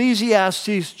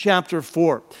Ecclesiastes chapter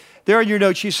 4. There in your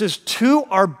notes, he says, 2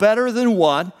 are better than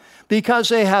 1 because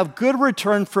they have good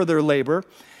return for their labor.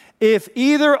 If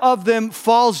either of them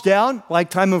falls down, like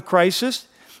time of crisis,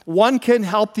 one can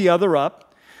help the other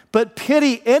up. But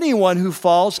pity anyone who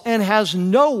falls and has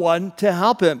no one to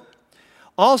help him.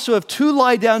 Also, if 2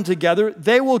 lie down together,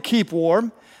 they will keep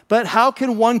warm. But how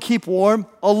can one keep warm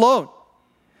alone?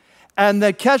 And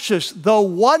then catch this, though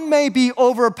one may be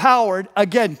overpowered,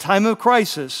 again, time of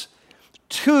crisis,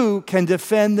 2 can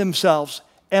defend themselves.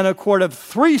 And a cord of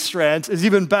 3 strands is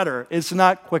even better. It's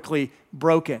not quickly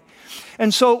broken.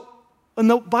 And so, and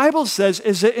the Bible says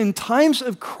is that in times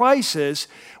of crisis,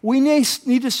 we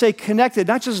need to stay connected,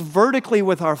 not just vertically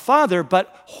with our Father,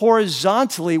 but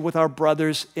horizontally with our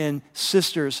brothers and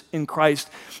sisters in Christ.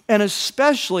 And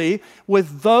especially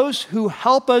with those who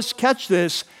help us catch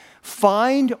this,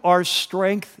 find our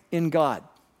strength in God.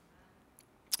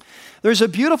 There's a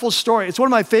beautiful story. It's one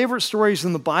of my favorite stories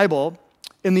in the Bible,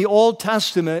 in the Old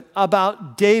Testament,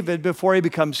 about David before he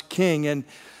becomes king. And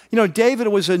you know, David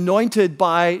was anointed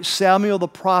by Samuel the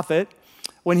prophet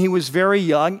when he was very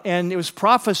young, and it was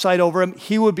prophesied over him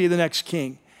he would be the next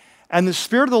king. And the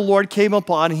Spirit of the Lord came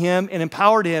upon him and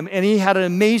empowered him, and he had an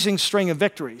amazing string of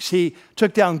victories. He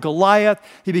took down Goliath.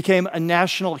 He became a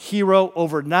national hero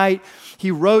overnight.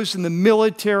 He rose in the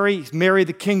military. He married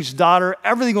the king's daughter.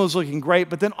 Everything was looking great.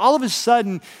 But then all of a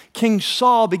sudden, King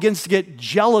Saul begins to get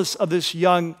jealous of this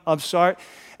young upstart.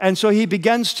 And so he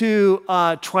begins to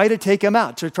try to take him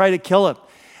out, to try to kill him.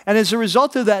 And as a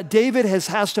result of that, David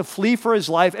has to flee for his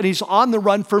life, and he's on the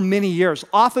run for many years,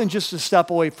 often just a step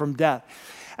away from death.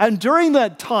 And during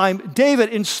that time, David,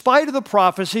 in spite of the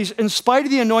prophecies, in spite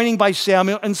of the anointing by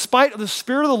Samuel, in spite of the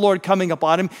Spirit of the Lord coming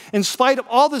upon him, in spite of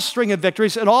all the string of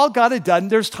victories and all God had done,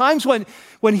 there's times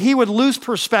when he would lose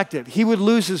perspective. He would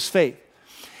lose his faith.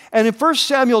 And in 1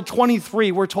 Samuel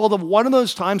 23, we're told of one of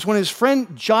those times when his friend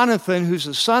Jonathan, who's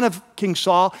the son of King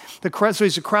Saul, so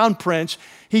he's a crown prince,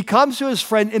 he comes to his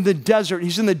friend in the desert.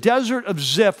 He's in the desert of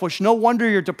Ziph, which no wonder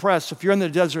you're depressed if you're in the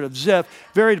desert of Ziph.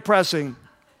 Very depressing.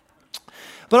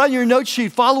 But on your note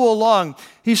sheet, follow along.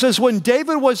 He says, when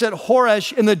David was at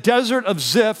Horesh in the desert of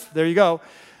Ziph, there you go,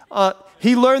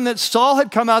 he learned that Saul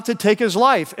had come out to take his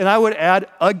life. And I would add,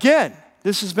 again,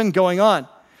 this has been going on.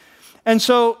 And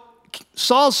so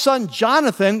Saul's son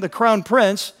Jonathan, the crown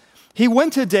prince, he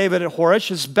went to David at Horesh,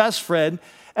 his best friend,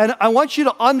 and I want you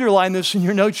to underline this in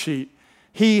your note sheet.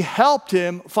 He helped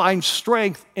him find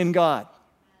strength in God.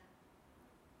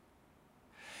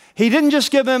 He didn't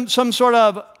just give him some sort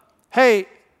of, hey,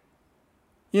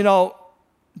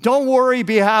 don't worry,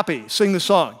 be happy, sing the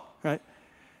song, right?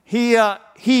 He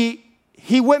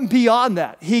went beyond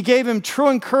that. He gave him true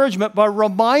encouragement by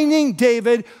reminding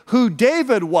David who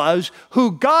David was,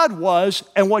 who God was,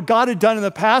 and what God had done in the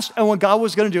past and what God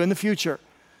was going to do in the future.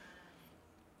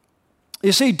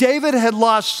 You see, David had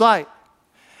lost sight.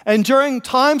 And during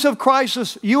times of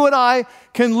crisis, you and I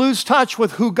can lose touch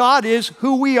with who God is,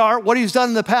 who we are, what he's done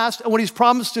in the past, and what he's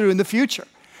promised to do in the future.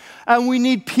 And we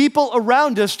need people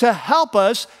around us to help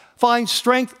us find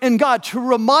strength in God, to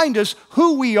remind us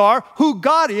who we are, who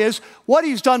God is, what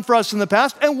he's done for us in the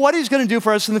past, and what he's going to do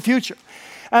for us in the future.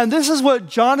 And this is what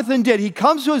Jonathan did. He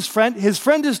comes to his friend. His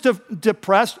friend is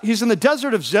depressed. He's in the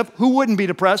desert of Ziph. Who wouldn't be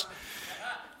depressed?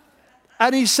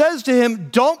 And he says to him,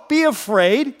 don't be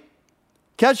afraid.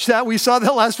 Catch that. We saw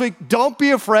that last week. Don't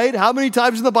be afraid. How many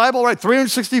times in the Bible? Right,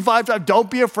 365 times. Don't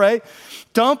be afraid.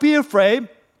 Don't be afraid.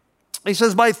 He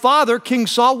says, my father, King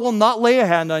Saul, will not lay a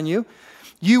hand on you.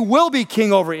 You will be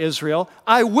king over Israel.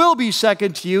 I will be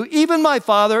second to you. Even my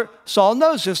father, Saul,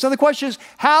 knows this. Now the question is,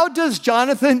 how does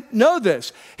Jonathan know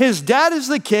this? His dad is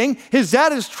the king. His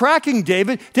dad is tracking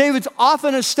David. David's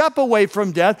often a step away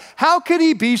from death. How could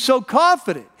he be so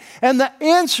confident? And the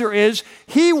answer is,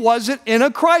 he wasn't in a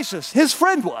crisis. His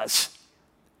friend was.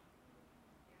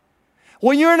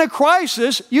 When you're in a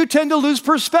crisis, you tend to lose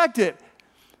perspective.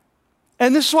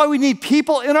 And this is why we need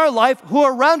people in our life who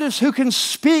are around us who can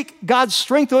speak God's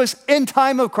strength to us in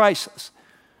time of crisis.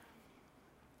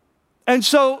 And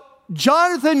so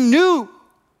Jonathan knew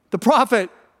the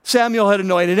prophet Samuel had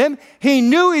anointed him. He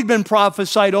knew he'd been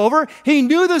prophesied over. He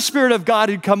knew the Spirit of God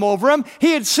had come over him.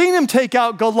 He had seen him take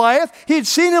out Goliath. He had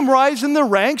seen him rise in the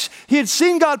ranks. He had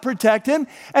seen God protect him.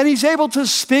 And he's able to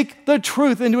speak the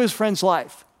truth into his friend's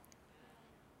life.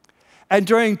 And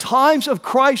during times of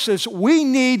crisis, we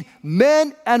need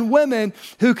men and women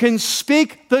who can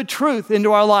speak the truth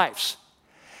into our lives.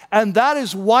 And that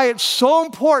is why it's so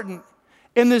important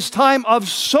in this time of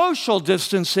social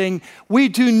distancing, we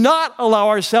do not allow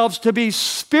ourselves to be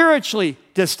spiritually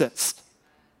distanced.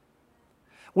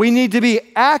 We need to be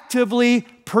actively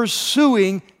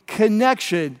pursuing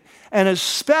connection, and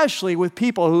especially with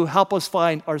people who help us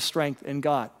find our strength in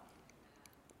God.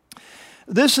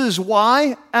 This is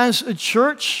why, as a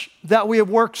church, that we have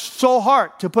worked so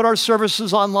hard to put our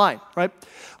services online, right?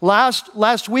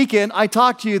 Last weekend, I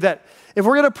talked to you that if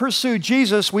we're going to pursue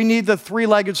Jesus, we need the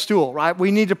three-legged stool, right?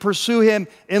 We need to pursue him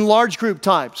in large group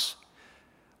times.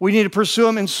 We need to pursue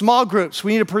him in small groups.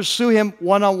 We need to pursue him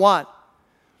one-on-one,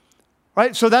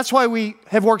 right? So that's why we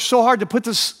have worked so hard to put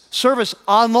this service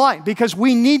online, because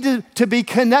we need to be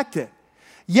connected.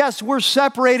 Yes, we're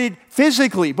separated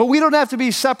physically, but we don't have to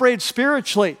be separated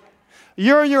spiritually.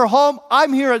 You're in your home,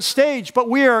 I'm here at stage, but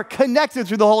we are connected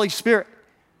through the Holy Spirit.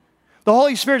 The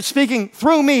Holy Spirit speaking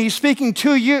through me, speaking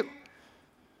to you.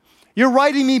 You're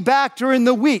writing me back during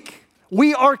the week.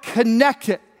 We are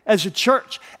connected as a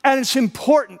church, and it's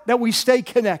important that we stay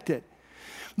connected.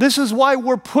 This is why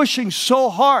we're pushing so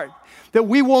hard that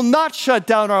we will not shut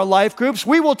down our life groups.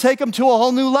 We will take them to a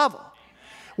whole new level.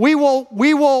 We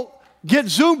will get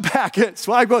Zoom packets,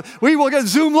 right? We will get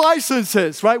Zoom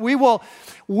licenses, right? We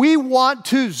want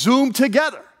to Zoom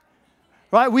together,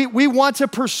 right? We want to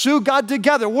pursue God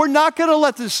together. We're not going to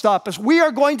let this stop us. We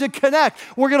are going to connect.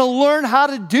 We're going to learn how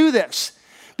to do this,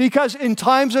 because in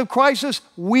times of crisis,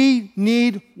 we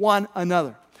need one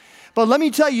another. But let me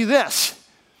tell you this.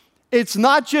 It's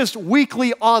not just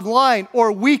weekly online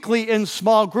or weekly in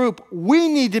small group. We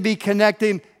need to be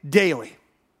connecting daily.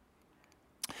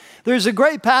 There's a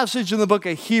great passage in the book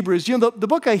of Hebrews. You know, the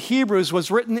book of Hebrews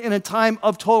was written in a time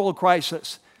of total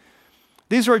crisis.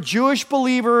 These were Jewish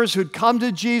believers who'd come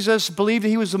to Jesus, believed that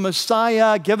he was the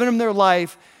Messiah, given him their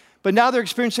life, But now they're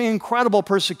experiencing incredible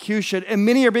persecution, and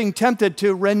many are being tempted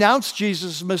to renounce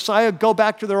Jesus as Messiah, go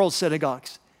back to their old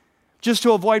synagogues, just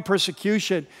to avoid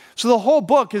persecution. So the whole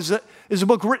book is a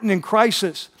book written in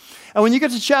crisis. And when you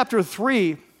get to chapter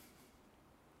 3,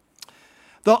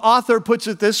 the author puts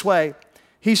it this way.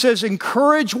 He says,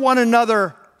 encourage one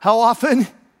another, how often?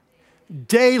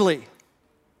 Daily.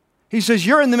 He says,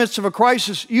 you're in the midst of a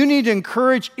crisis. You need to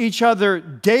encourage each other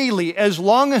daily, as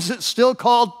long as it's still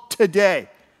called today,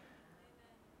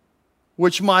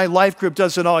 which my life group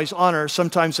doesn't always honor.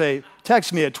 Sometimes they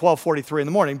text me at 12:43 in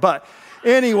the morning. But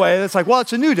anyway, it's like, well,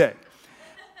 it's a new day.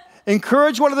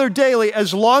 Encourage one another daily,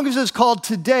 as long as it's called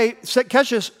today,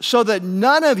 catch this, so that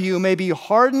none of you may be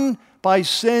hardened by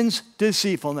sin's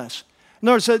deceitfulness.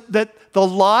 Notice that the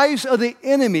lies of the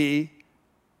enemy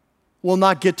will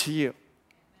not get to you.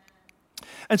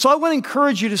 And so I want to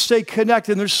encourage you to stay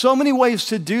connected. And there's so many ways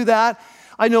to do that.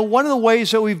 I know one of the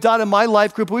ways that we've done in my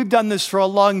life group, we've done this for a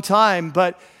long time,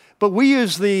 but we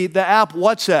use the app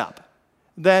WhatsApp.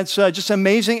 That's just an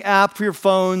amazing app for your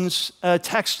phones,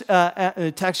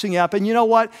 texting app. And you know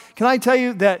what? Can I tell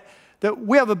you that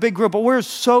we have a big group, but we're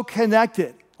so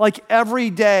connected. Like every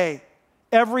day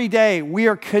we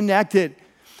are connected.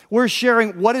 We're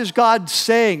sharing, what is God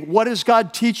saying? What is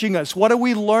God teaching us? What are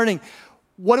we learning?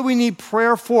 What do we need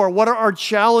prayer for? What are our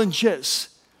challenges?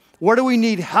 Where do we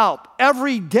need help?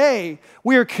 Every day,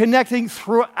 we are connecting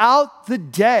throughout the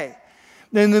day.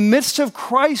 In the midst of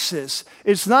crisis,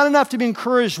 it's not enough to be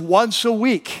encouraged once a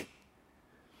week.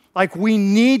 Like, we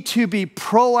need to be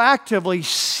proactively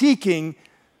seeking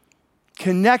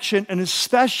connection, and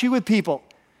especially with people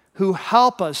who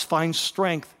help us find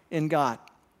strength in God.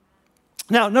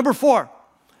 Now, number 4.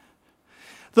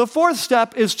 The fourth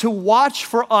step is to watch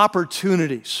for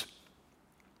opportunities.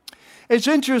 It's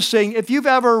interesting, if you've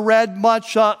ever read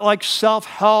much like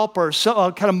self-help or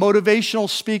kind of motivational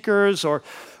speakers or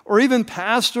even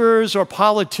pastors or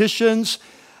politicians,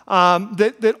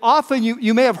 that often,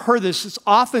 you may have heard this, it's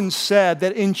often said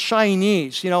that in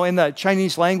Chinese, in the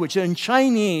Chinese language, in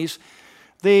Chinese,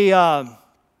 the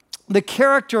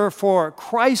character for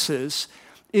crisis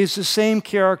is the same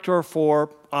character for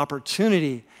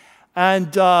opportunity.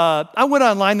 And I went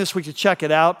online this week to check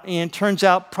it out, and it turns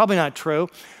out probably not true.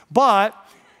 But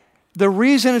the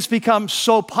reason it's become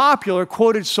so popular,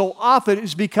 quoted so often,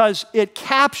 is because it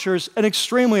captures an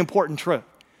extremely important truth.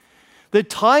 The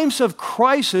times of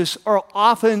crisis are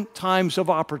often times of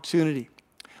opportunity.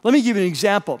 Let me give you an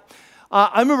example.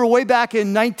 I remember way back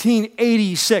in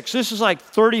 1986, this is like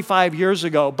 35 years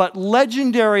ago, but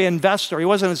legendary investor, he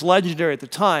wasn't as legendary at the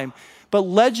time, but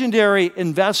legendary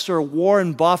investor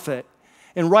Warren Buffett,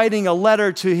 in writing a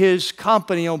letter to his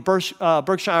company,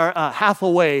 Berkshire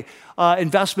Hathaway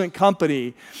investment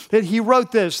company, that he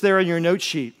wrote this there in your note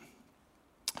sheet.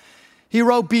 He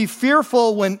wrote, be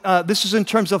fearful when, this is in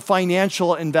terms of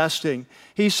financial investing.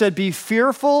 He said, be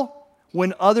fearful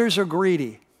when others are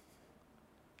greedy,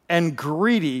 and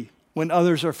greedy when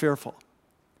others are fearful.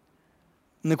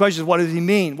 And the question is, what does he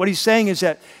mean? What he's saying is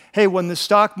that, hey, when the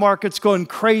stock market's going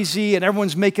crazy and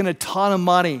everyone's making a ton of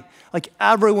money, like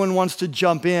everyone wants to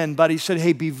jump in, but he said,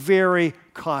 hey, be very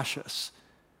cautious.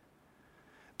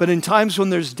 But in times when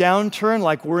there's downturn,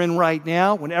 like we're in right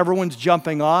now, when everyone's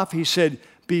jumping off, he said,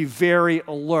 be very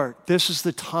alert. This is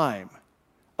the time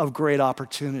of great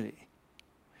opportunity.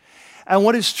 And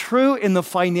what is true in the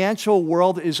financial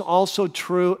world is also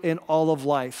true in all of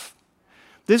life.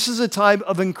 This is a time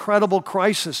of incredible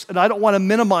crisis, and I don't want to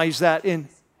minimize that in...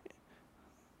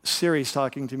 Siri's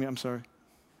talking to me, I'm sorry.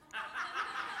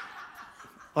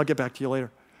 I'll get back to you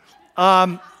later.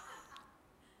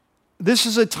 This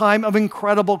is a time of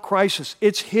incredible crisis.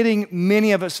 It's hitting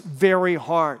many of us very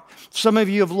hard. Some of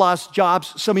you have lost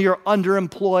jobs. Some of you are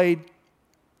underemployed.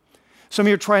 Some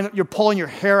of you you're pulling your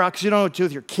hair out because you don't know what to do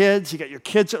with your kids. You got your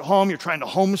kids at home. You're trying to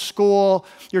homeschool.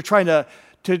 You're trying to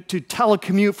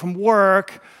telecommute from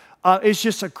work. It's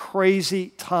just a crazy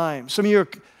time. Some of you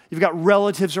you've got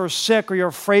relatives who are sick or you're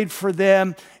afraid for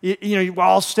them. You're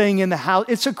all staying in the house.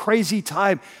 It's a crazy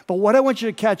time. But what I want you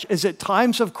to catch is that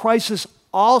times of crisis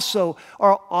also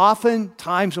are often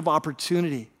times of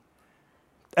opportunity.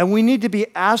 And we need to be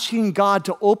asking God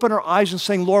to open our eyes and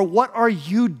saying, Lord, what are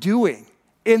you doing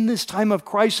in this time of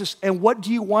crisis? And what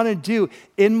do you want to do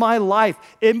in my life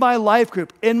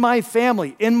group, in my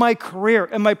family, in my career,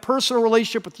 in my personal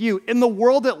relationship with you, in the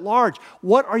world at large?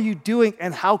 What are you doing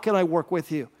and how can I work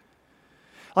with you?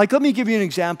 Like, let me give you an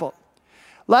example.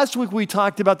 Last week we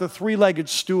talked about the three-legged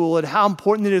stool and how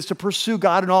important it is to pursue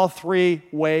God in all three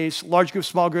ways, large group,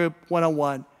 small group,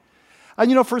 one-on-one.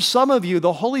 And for some of you,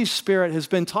 the Holy Spirit has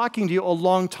been talking to you a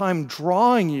long time,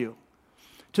 drawing you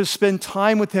to spend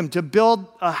time with him, to build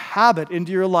a habit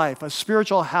into your life, a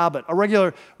spiritual habit, a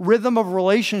regular rhythm of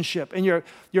relationship in your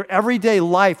everyday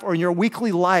life or in your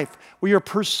weekly life where you're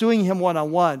pursuing him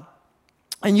one-on-one.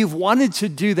 And you've wanted to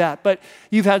do that, but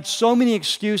you've had so many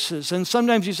excuses. And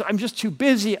sometimes you say, I'm just too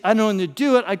busy. I don't know when to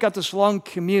do it. I got this long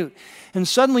commute. And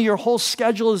suddenly your whole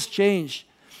schedule has changed.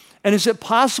 And is it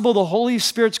possible the Holy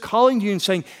Spirit's calling to you and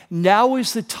saying, now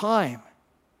is the time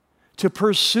to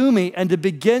pursue me and to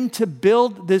begin to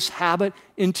build this habit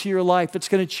into your life? It's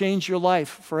going to change your life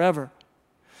forever.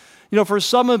 You know, for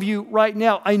some of you right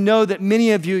now, I know that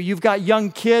many of you, you've got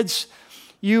young kids.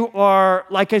 You are,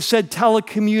 like I said,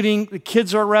 telecommuting. The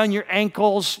kids are around your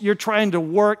ankles. You're trying to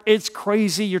work. It's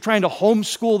crazy. You're trying to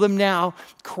homeschool them now.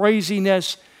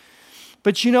 Craziness.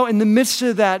 But you know, in the midst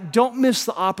of that, don't miss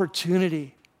the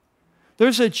opportunity.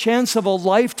 There's a chance of a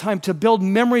lifetime to build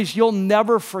memories you'll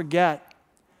never forget.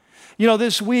 You know,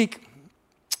 this week,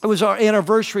 it was our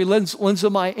anniversary, Lynn's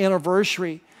and my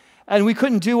anniversary, and we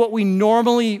couldn't do what we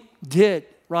normally did,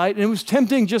 right? And it was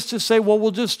tempting just to say, well, we'll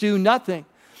just do nothing.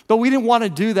 But we didn't want to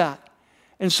do that.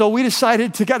 And so we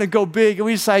decided to kind of go big, and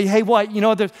we decided, hey, what, you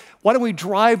know, why don't we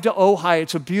drive to Ojai?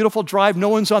 It's a beautiful drive. No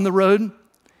one's on the road.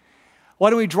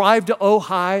 Why don't we drive to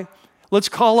Ojai? Let's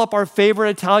call up our favorite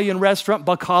Italian restaurant,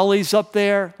 Baccali's up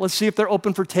there. Let's see if they're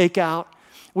open for takeout.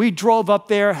 We drove up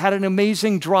there, had an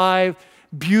amazing drive,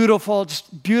 beautiful,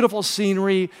 just beautiful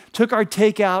scenery, took our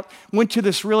takeout, went to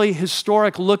this really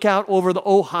historic lookout over the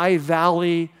Ojai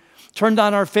Valley, turned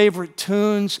on our favorite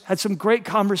tunes, had some great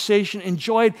conversation,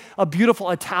 enjoyed a beautiful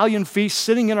Italian feast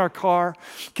sitting in our car.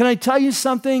 Can I tell you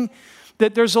something?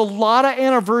 That there's a lot of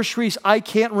anniversaries I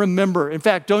can't remember. In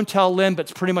fact, don't tell Lynn, but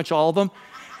it's pretty much all of them.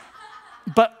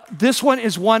 But this one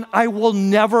is one I will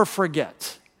never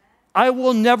forget. I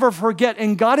will never forget.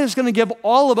 And God is going to give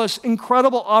all of us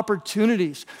incredible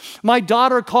opportunities. My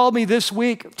daughter called me this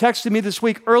week, texted me this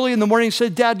week early in the morning,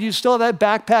 said, Dad, do you still have that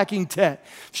backpacking tent?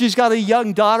 She's got a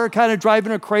young daughter kind of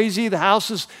driving her crazy. The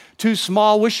house is too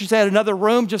small. Wishes they had another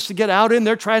room just to get out in.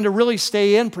 They're trying to really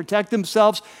stay in, protect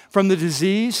themselves from the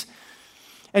disease.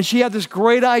 And she had this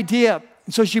great idea.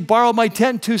 And so she borrowed my tent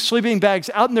and 2 sleeping bags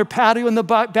out in their patio in the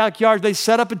backyard. They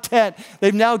set up a tent.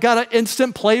 They've now got an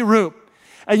instant playroom.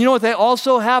 And you know what they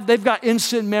also have? They've got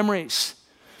instant memories.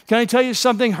 Can I tell you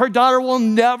something? Her daughter will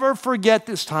never forget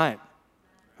this time.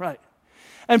 Right.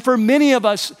 And for many of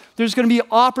us, there's going to be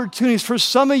opportunities. For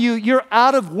some of you, you're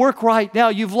out of work right now.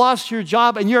 You've lost your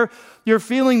job and you're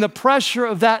feeling the pressure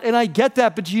of that. And I get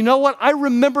that. But you know what? I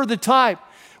remember the time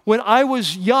when I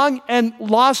was young and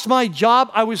lost my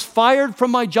job. I was fired from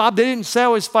my job. They didn't say I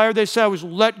was fired. They said I was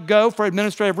let go for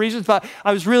administrative reasons, but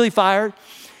I was really fired.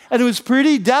 And it was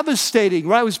pretty devastating,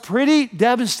 right? It was pretty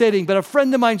devastating. But a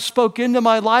friend of mine spoke into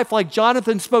my life like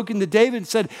Jonathan spoke into David and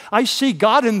said, I see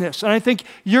God in this. And I think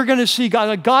you're going to see God.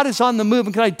 Like, God is on the move.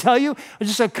 And can I tell you,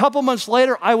 just a couple months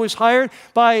later, I was hired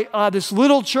by this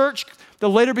little church that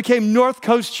later became North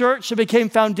Coast Church. It became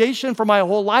foundation for my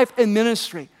whole life and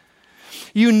ministry.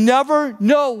 You never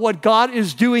know what God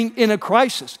is doing in a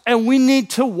crisis, and we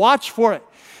need to watch for it.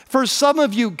 For some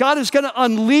of you, God is going to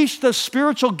unleash the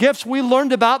spiritual gifts we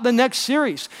learned about in the next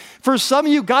series. For some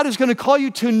of you, God is going to call you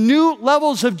to new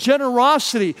levels of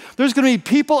generosity. There's going to be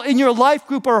people in your life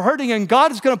group who are hurting, and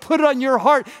God is going to put it on your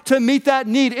heart to meet that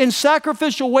need in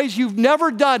sacrificial ways you've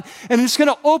never done, and it's going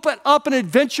to open up an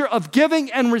adventure of giving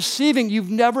and receiving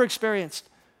you've never experienced.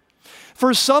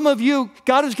 For some of you,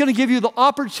 God is going to give you the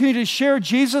opportunity to share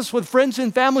Jesus with friends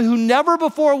and family who never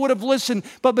before would have listened,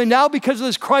 but now because of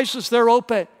this crisis, they're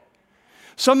open.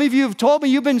 Some of you have told me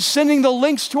you've been sending the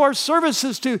links to our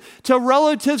services to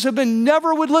relatives who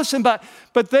never would listen, but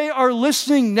they are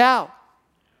listening now.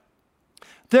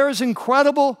 There is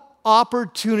incredible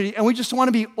opportunity, and we just want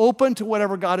to be open to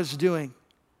whatever God is doing.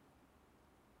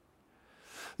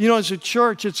 You know, as a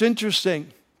church, it's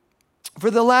interesting. For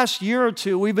the last year or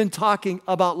two, we've been talking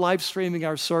about live streaming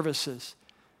our services.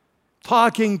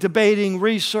 Talking, debating,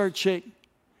 researching.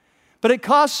 But it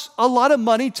costs a lot of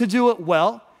money to do it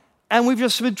well. And we've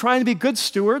just been trying to be good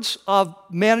stewards of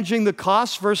managing the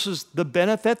costs versus the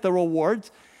benefit, the reward.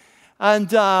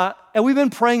 And we've been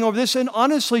praying over this and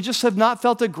honestly just have not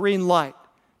felt a green light.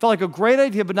 Felt like a great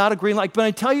idea, but not a green light. But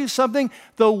I tell you something,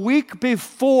 the week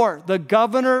before the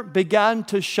governor began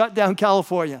to shut down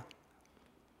California,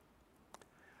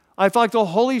 I felt like the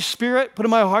Holy Spirit put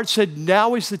in my heart, said,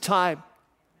 now is the time.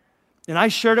 And I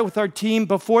shared it with our team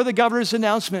before the governor's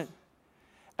announcement.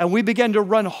 And we began to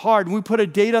run hard. We put a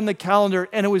date on the calendar,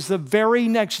 and it was the very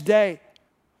next day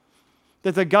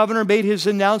that the governor made his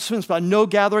announcements about no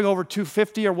gathering over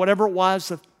 250 or whatever it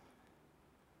was.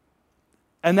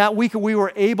 And that week we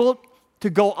were able to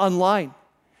go online.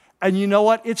 And you know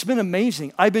what? It's been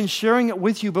amazing. I've been sharing it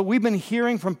with you, but we've been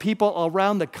hearing from people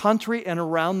around the country and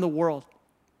around the world.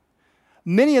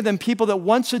 Many of them people that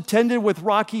once attended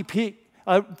Rocky Peak,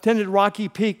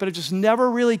 but it just never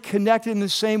really connected in the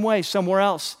same way somewhere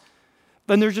else.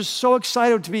 And they're just so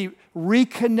excited to be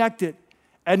reconnected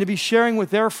and to be sharing with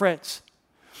their friends.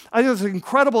 I think there's an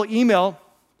incredible email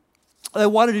I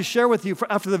wanted to share with you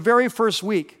after the very first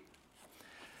week.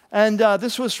 And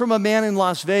this was from a man in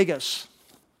Las Vegas.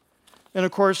 And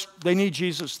of course, they need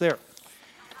Jesus there.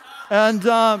 And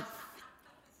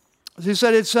he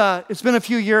said, it's been a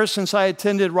few years since I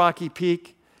attended Rocky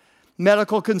Peak.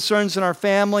 Medical concerns in our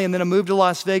family, and then a move to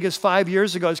Las Vegas 5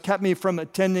 years ago has kept me from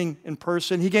attending in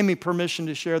person. He gave me permission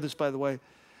to share this, by the way.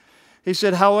 He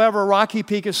said, however, Rocky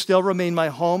Peak has still remained my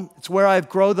home. It's where I've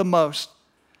grown the most.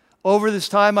 Over this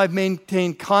time, I've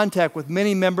maintained contact with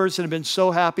many members and have been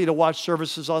so happy to watch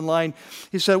services online.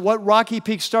 He said, what Rocky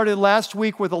Peak started last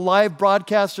week with a live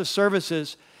broadcast of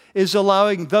services is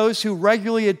allowing those who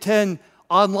regularly attend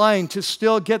online to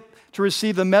still get to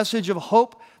receive the message of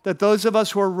hope that those of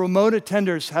us who are remote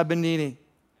attenders have been needing.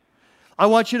 I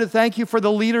want you to thank you for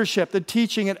the leadership, the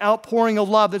teaching, and outpouring of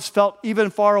love that's felt even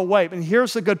far away. And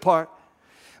here's the good part.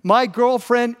 My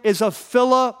girlfriend is a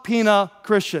Filipina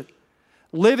Christian,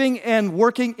 living and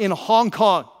working in Hong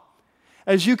Kong.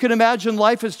 As you can imagine,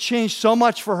 life has changed so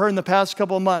much for her in the past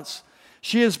couple of months.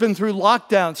 She has been through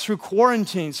lockdowns, through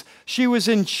quarantines. She was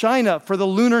in China for the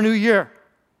Lunar New Year.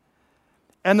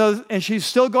 And she's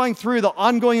still going through the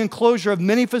ongoing enclosure of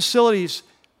many facilities,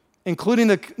 including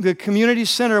the community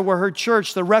center where her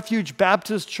church, the Refuge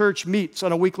Baptist Church, meets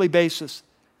on a weekly basis.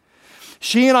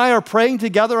 She and I are praying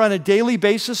together on a daily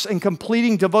basis and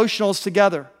completing devotionals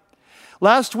together.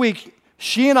 Last week,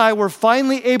 she and I were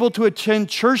finally able to attend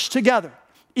church together,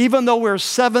 even though we're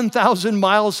 7,000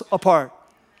 miles apart.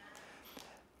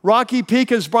 Rocky Peak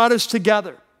has brought us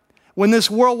together. When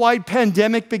this worldwide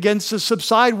pandemic begins to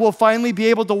subside, we'll finally be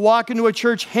able to walk into a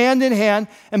church hand in hand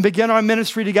and begin our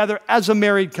ministry together as a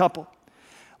married couple.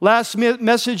 Last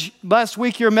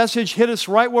week, your message hit us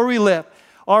right where we live.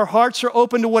 Our hearts are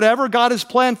open to whatever God has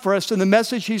planned for us and the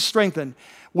message He's strengthened.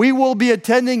 We will be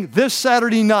attending this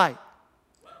Saturday night.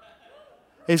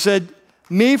 He said,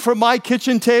 me from my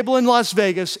kitchen table in Las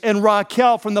Vegas and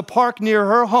Raquel from the park near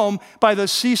her home by the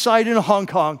seaside in Hong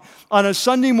Kong on a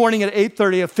Sunday morning at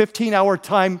 8:30, a 15-hour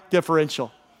time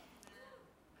differential.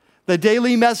 The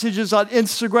daily messages on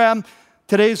Instagram,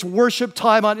 today's worship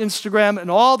time on Instagram,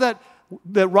 and all that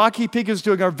Rocky Peak is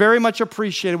doing are very much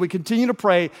appreciated. We continue to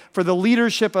pray for the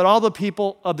leadership and all the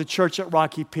people of the church at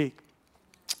Rocky Peak.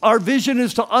 Our vision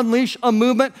is to unleash a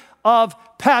movement of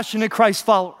passionate Christ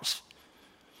followers.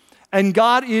 And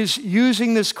God is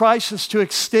using this crisis to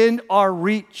extend our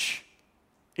reach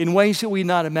in ways that we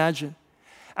not imagine.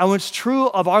 And what's true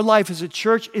of our life as a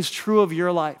church is true of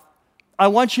your life. I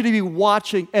want you to be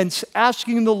watching and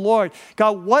asking the Lord,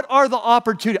 God, what are the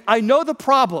opportunities? I know the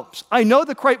problems, I know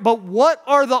the crisis, but what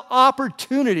are the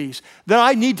opportunities that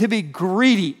I need to be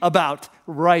greedy about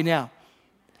right now?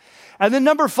 And then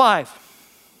number five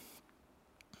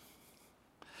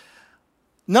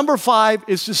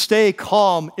is to stay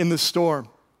calm in the storm.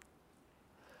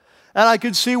 And I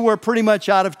can see we're pretty much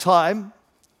out of time.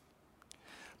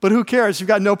 But who cares? You've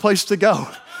got no place to go.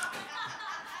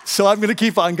 So I'm going to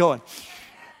keep on going.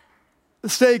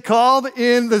 Stay calm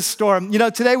in the storm. You know,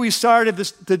 today we started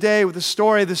the day with the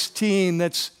story of this team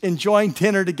that's enjoying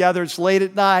dinner together. It's late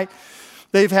at night.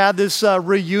 They've had this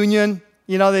reunion.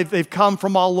 You know, they've come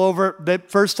from all over. The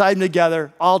first time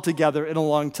together, all together in a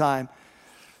long time.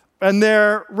 And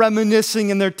they're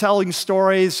reminiscing and they're telling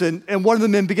stories. And one of the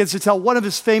men begins to tell one of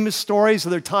his famous stories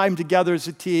of their time together as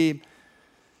a team.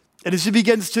 And as he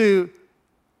begins to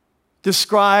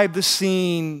describe the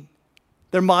scene,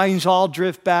 their minds all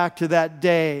drift back to that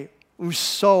day. It was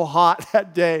so hot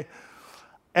that day.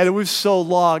 And it was so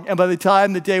long. And by the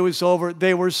time the day was over,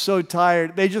 they were so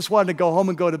tired. They just wanted to go home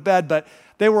and go to bed, but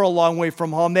they were a long way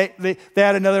from home. They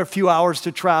had another few hours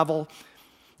to travel.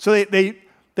 So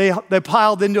they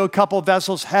piled into a couple of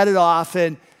vessels, headed off,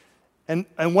 and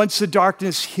once the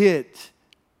darkness hit,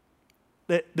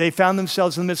 they found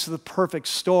themselves in the midst of the perfect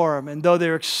storm. And though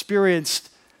they're experienced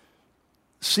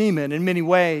seamen in many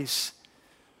ways,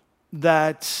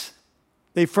 that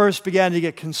they first began to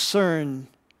get concerned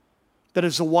that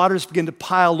as the waters begin to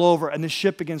pile over and the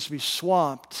ship begins to be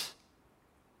swamped,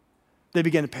 they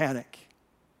begin to panic.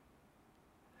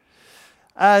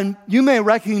 And you may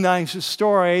recognize this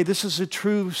story. This is a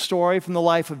true story from the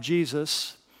life of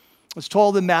Jesus. It's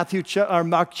told in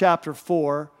Mark chapter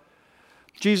 4.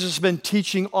 Jesus has been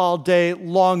teaching all day,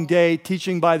 long day,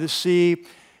 teaching by the sea.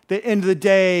 the end of the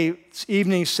day, it's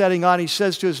evening setting on, he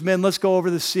says to his men, let's go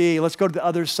over the sea. Let's go to the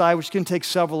other side, which can take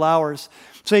several hours.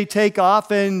 So they take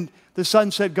off, and the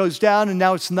sunset goes down, and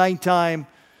now it's nighttime.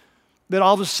 Then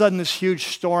all of a sudden, this huge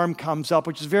storm comes up,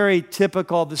 which is very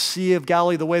typical of the Sea of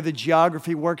Galilee, the way the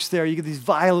geography works there. You get these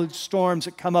violent storms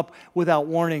that come up without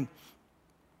warning.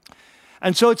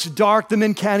 And so it's dark. The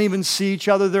men can't even see each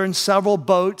other. They're in several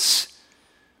boats.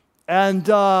 And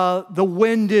the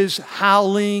wind is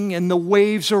howling and the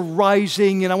waves are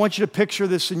rising. And I want you to picture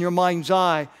this in your mind's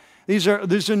eye. These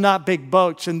are not big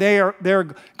boats, and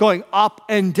they're going up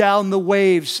and down the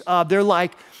waves. They're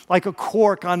like a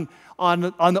cork on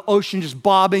the ocean, just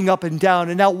bobbing up and down.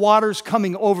 And now water's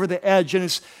coming over the edge,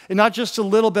 and not just a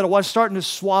little bit of water, starting to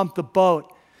swamp the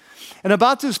boat. And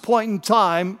about this point in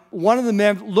time, one of the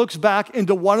men looks back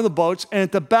into one of the boats, and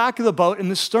at the back of the boat, in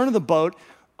the stern of the boat,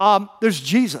 there's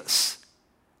Jesus.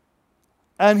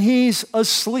 And he's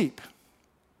asleep.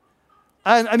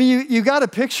 And I mean, you got to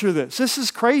picture this. This is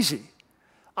crazy.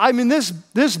 I mean, this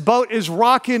boat is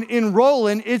rocking and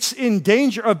rolling. It's in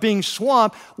danger of being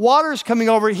swamped. Water's coming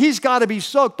over. He's got to be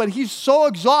soaked, but he's so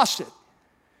exhausted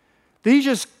that he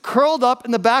just curled up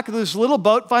in the back of this little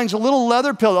boat, finds a little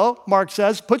leather pillow, Mark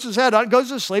says, puts his head on, goes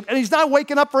to sleep, and he's not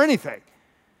waking up for anything.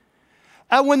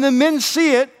 And when the men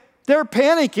see it, they're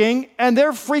panicking and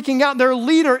they're freaking out. Their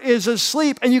leader is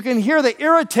asleep, and you can hear the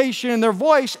irritation in their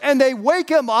voice, and they wake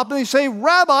him up and they say,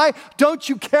 Rabbi, don't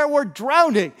you care we're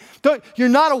drowning? You're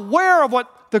not aware of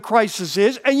what the crisis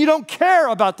is, and you don't care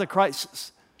about the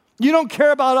crisis. You don't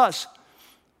care about us.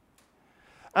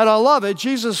 And I love it.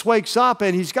 Jesus wakes up,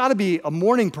 and he's got to be a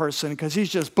morning person because he's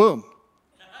just boom.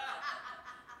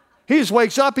 He just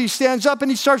wakes up, he stands up, and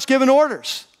he starts giving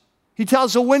orders. He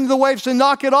tells the wind and the waves to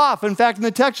knock it off. In fact, in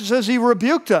the text it says he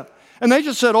rebuked them. And they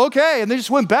just said, okay, and they just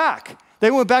went back.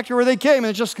 They went back to where they came,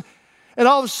 and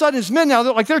all of a sudden his men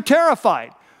now, they're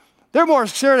terrified. They're more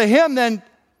scared of him than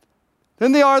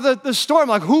they are the storm.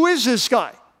 Like, who is this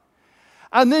guy?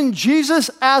 And then Jesus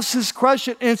asks this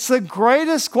question, and it's the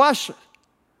greatest question.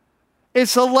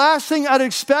 It's the last thing I'd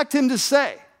expect him to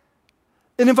say.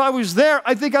 And if I was there,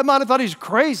 I think I might have thought he's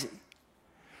crazy.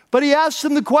 But he asks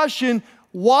him the question,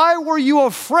 why were you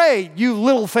afraid, you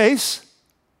little face?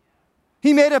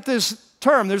 He made up this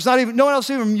term. No one else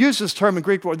even used this term in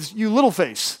Greek words, you little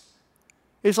face.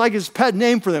 It's like his pet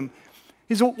name for them.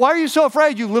 He said, why are you so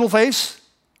afraid, you little face?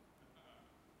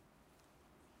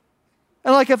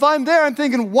 And like if I'm there, I'm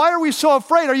thinking, why are we so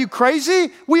afraid? Are you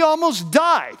crazy? We almost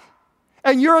died.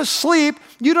 And you're asleep.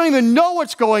 You don't even know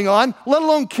what's going on, let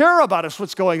alone care about us,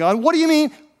 what's going on. What do you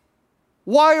mean?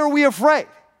 Why are we afraid?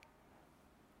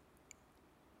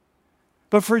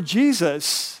 But for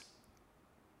Jesus,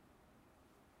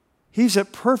 he's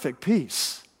at perfect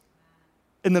peace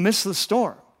in the midst of the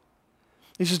storm.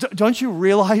 He says, don't you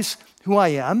realize who I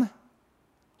am?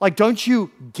 Like, don't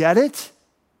you get it?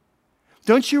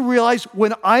 Don't you realize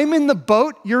when I'm in the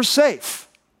boat, you're safe?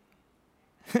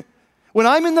 When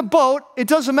I'm in the boat, it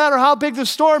doesn't matter how big the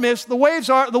storm is, the waves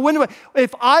are, the wind.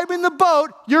 If I'm in the boat,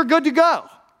 you're good to go.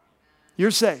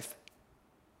 You're safe.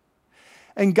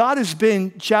 And God has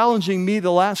been challenging me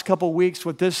the last couple of weeks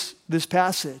with this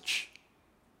passage.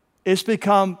 It's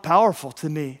become powerful to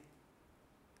me.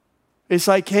 It's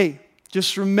like, hey,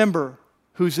 just remember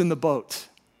who's in the boat.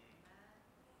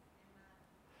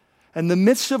 In the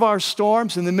midst of our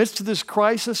storms, in the midst of this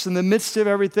crisis, in the midst of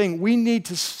everything, we need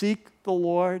to seek the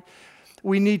Lord.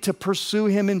 We need to pursue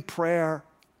him in prayer.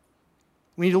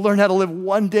 We need to learn how to live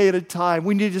one day at a time.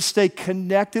 We need to stay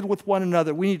connected with one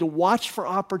another. We need to watch for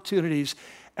opportunities,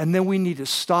 and then we need to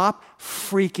stop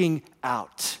freaking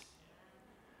out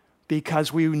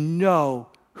because we know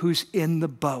who's in the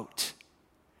boat.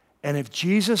 And if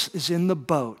Jesus is in the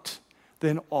boat,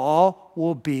 then all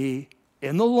will be,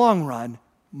 in the long run,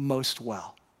 most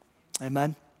well.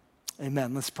 Amen?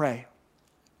 Amen. Let's pray.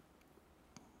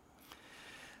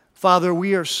 Father,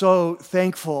 we are so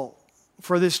thankful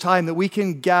for this time that we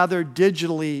can gather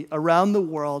digitally around the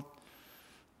world,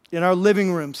 in our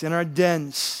living rooms, in our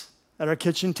dens, at our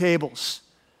kitchen tables,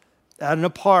 out in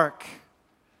a park,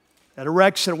 at a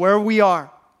rec center, wherever we are.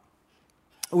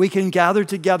 We can gather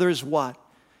together as one.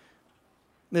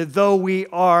 That though we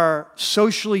are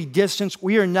socially distanced,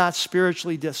 we are not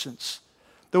spiritually distanced.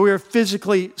 Though we are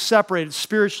physically separated,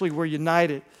 spiritually we're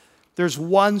united. There's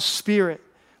one Spirit.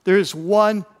 There's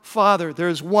one Father.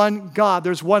 There's one God.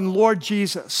 There's one Lord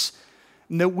Jesus.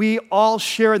 And that we all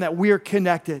share in that. We are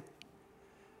connected.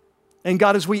 And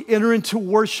God, as we enter into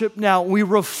worship now, we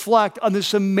reflect on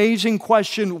this amazing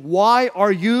question, why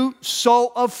are you so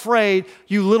afraid,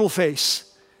 you little face?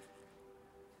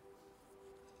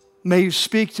 May you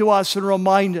speak to us and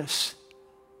remind us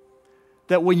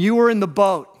that when you were in the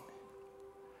boat,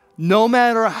 no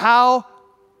matter how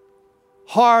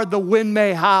hard the wind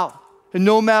may howl, and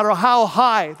no matter how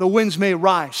high the winds may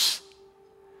rise,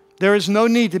 there is no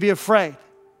need to be afraid.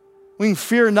 We can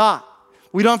fear not.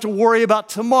 We don't have to worry about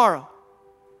tomorrow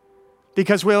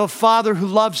because we have a Father who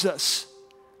loves us.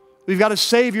 We've got a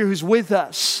Savior who's with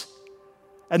us.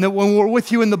 And that when we're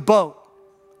with you in the boat,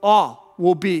 all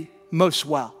will be most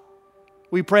well.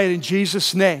 We pray it in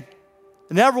Jesus' name.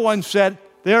 And everyone said,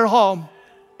 they're home.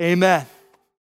 Amen.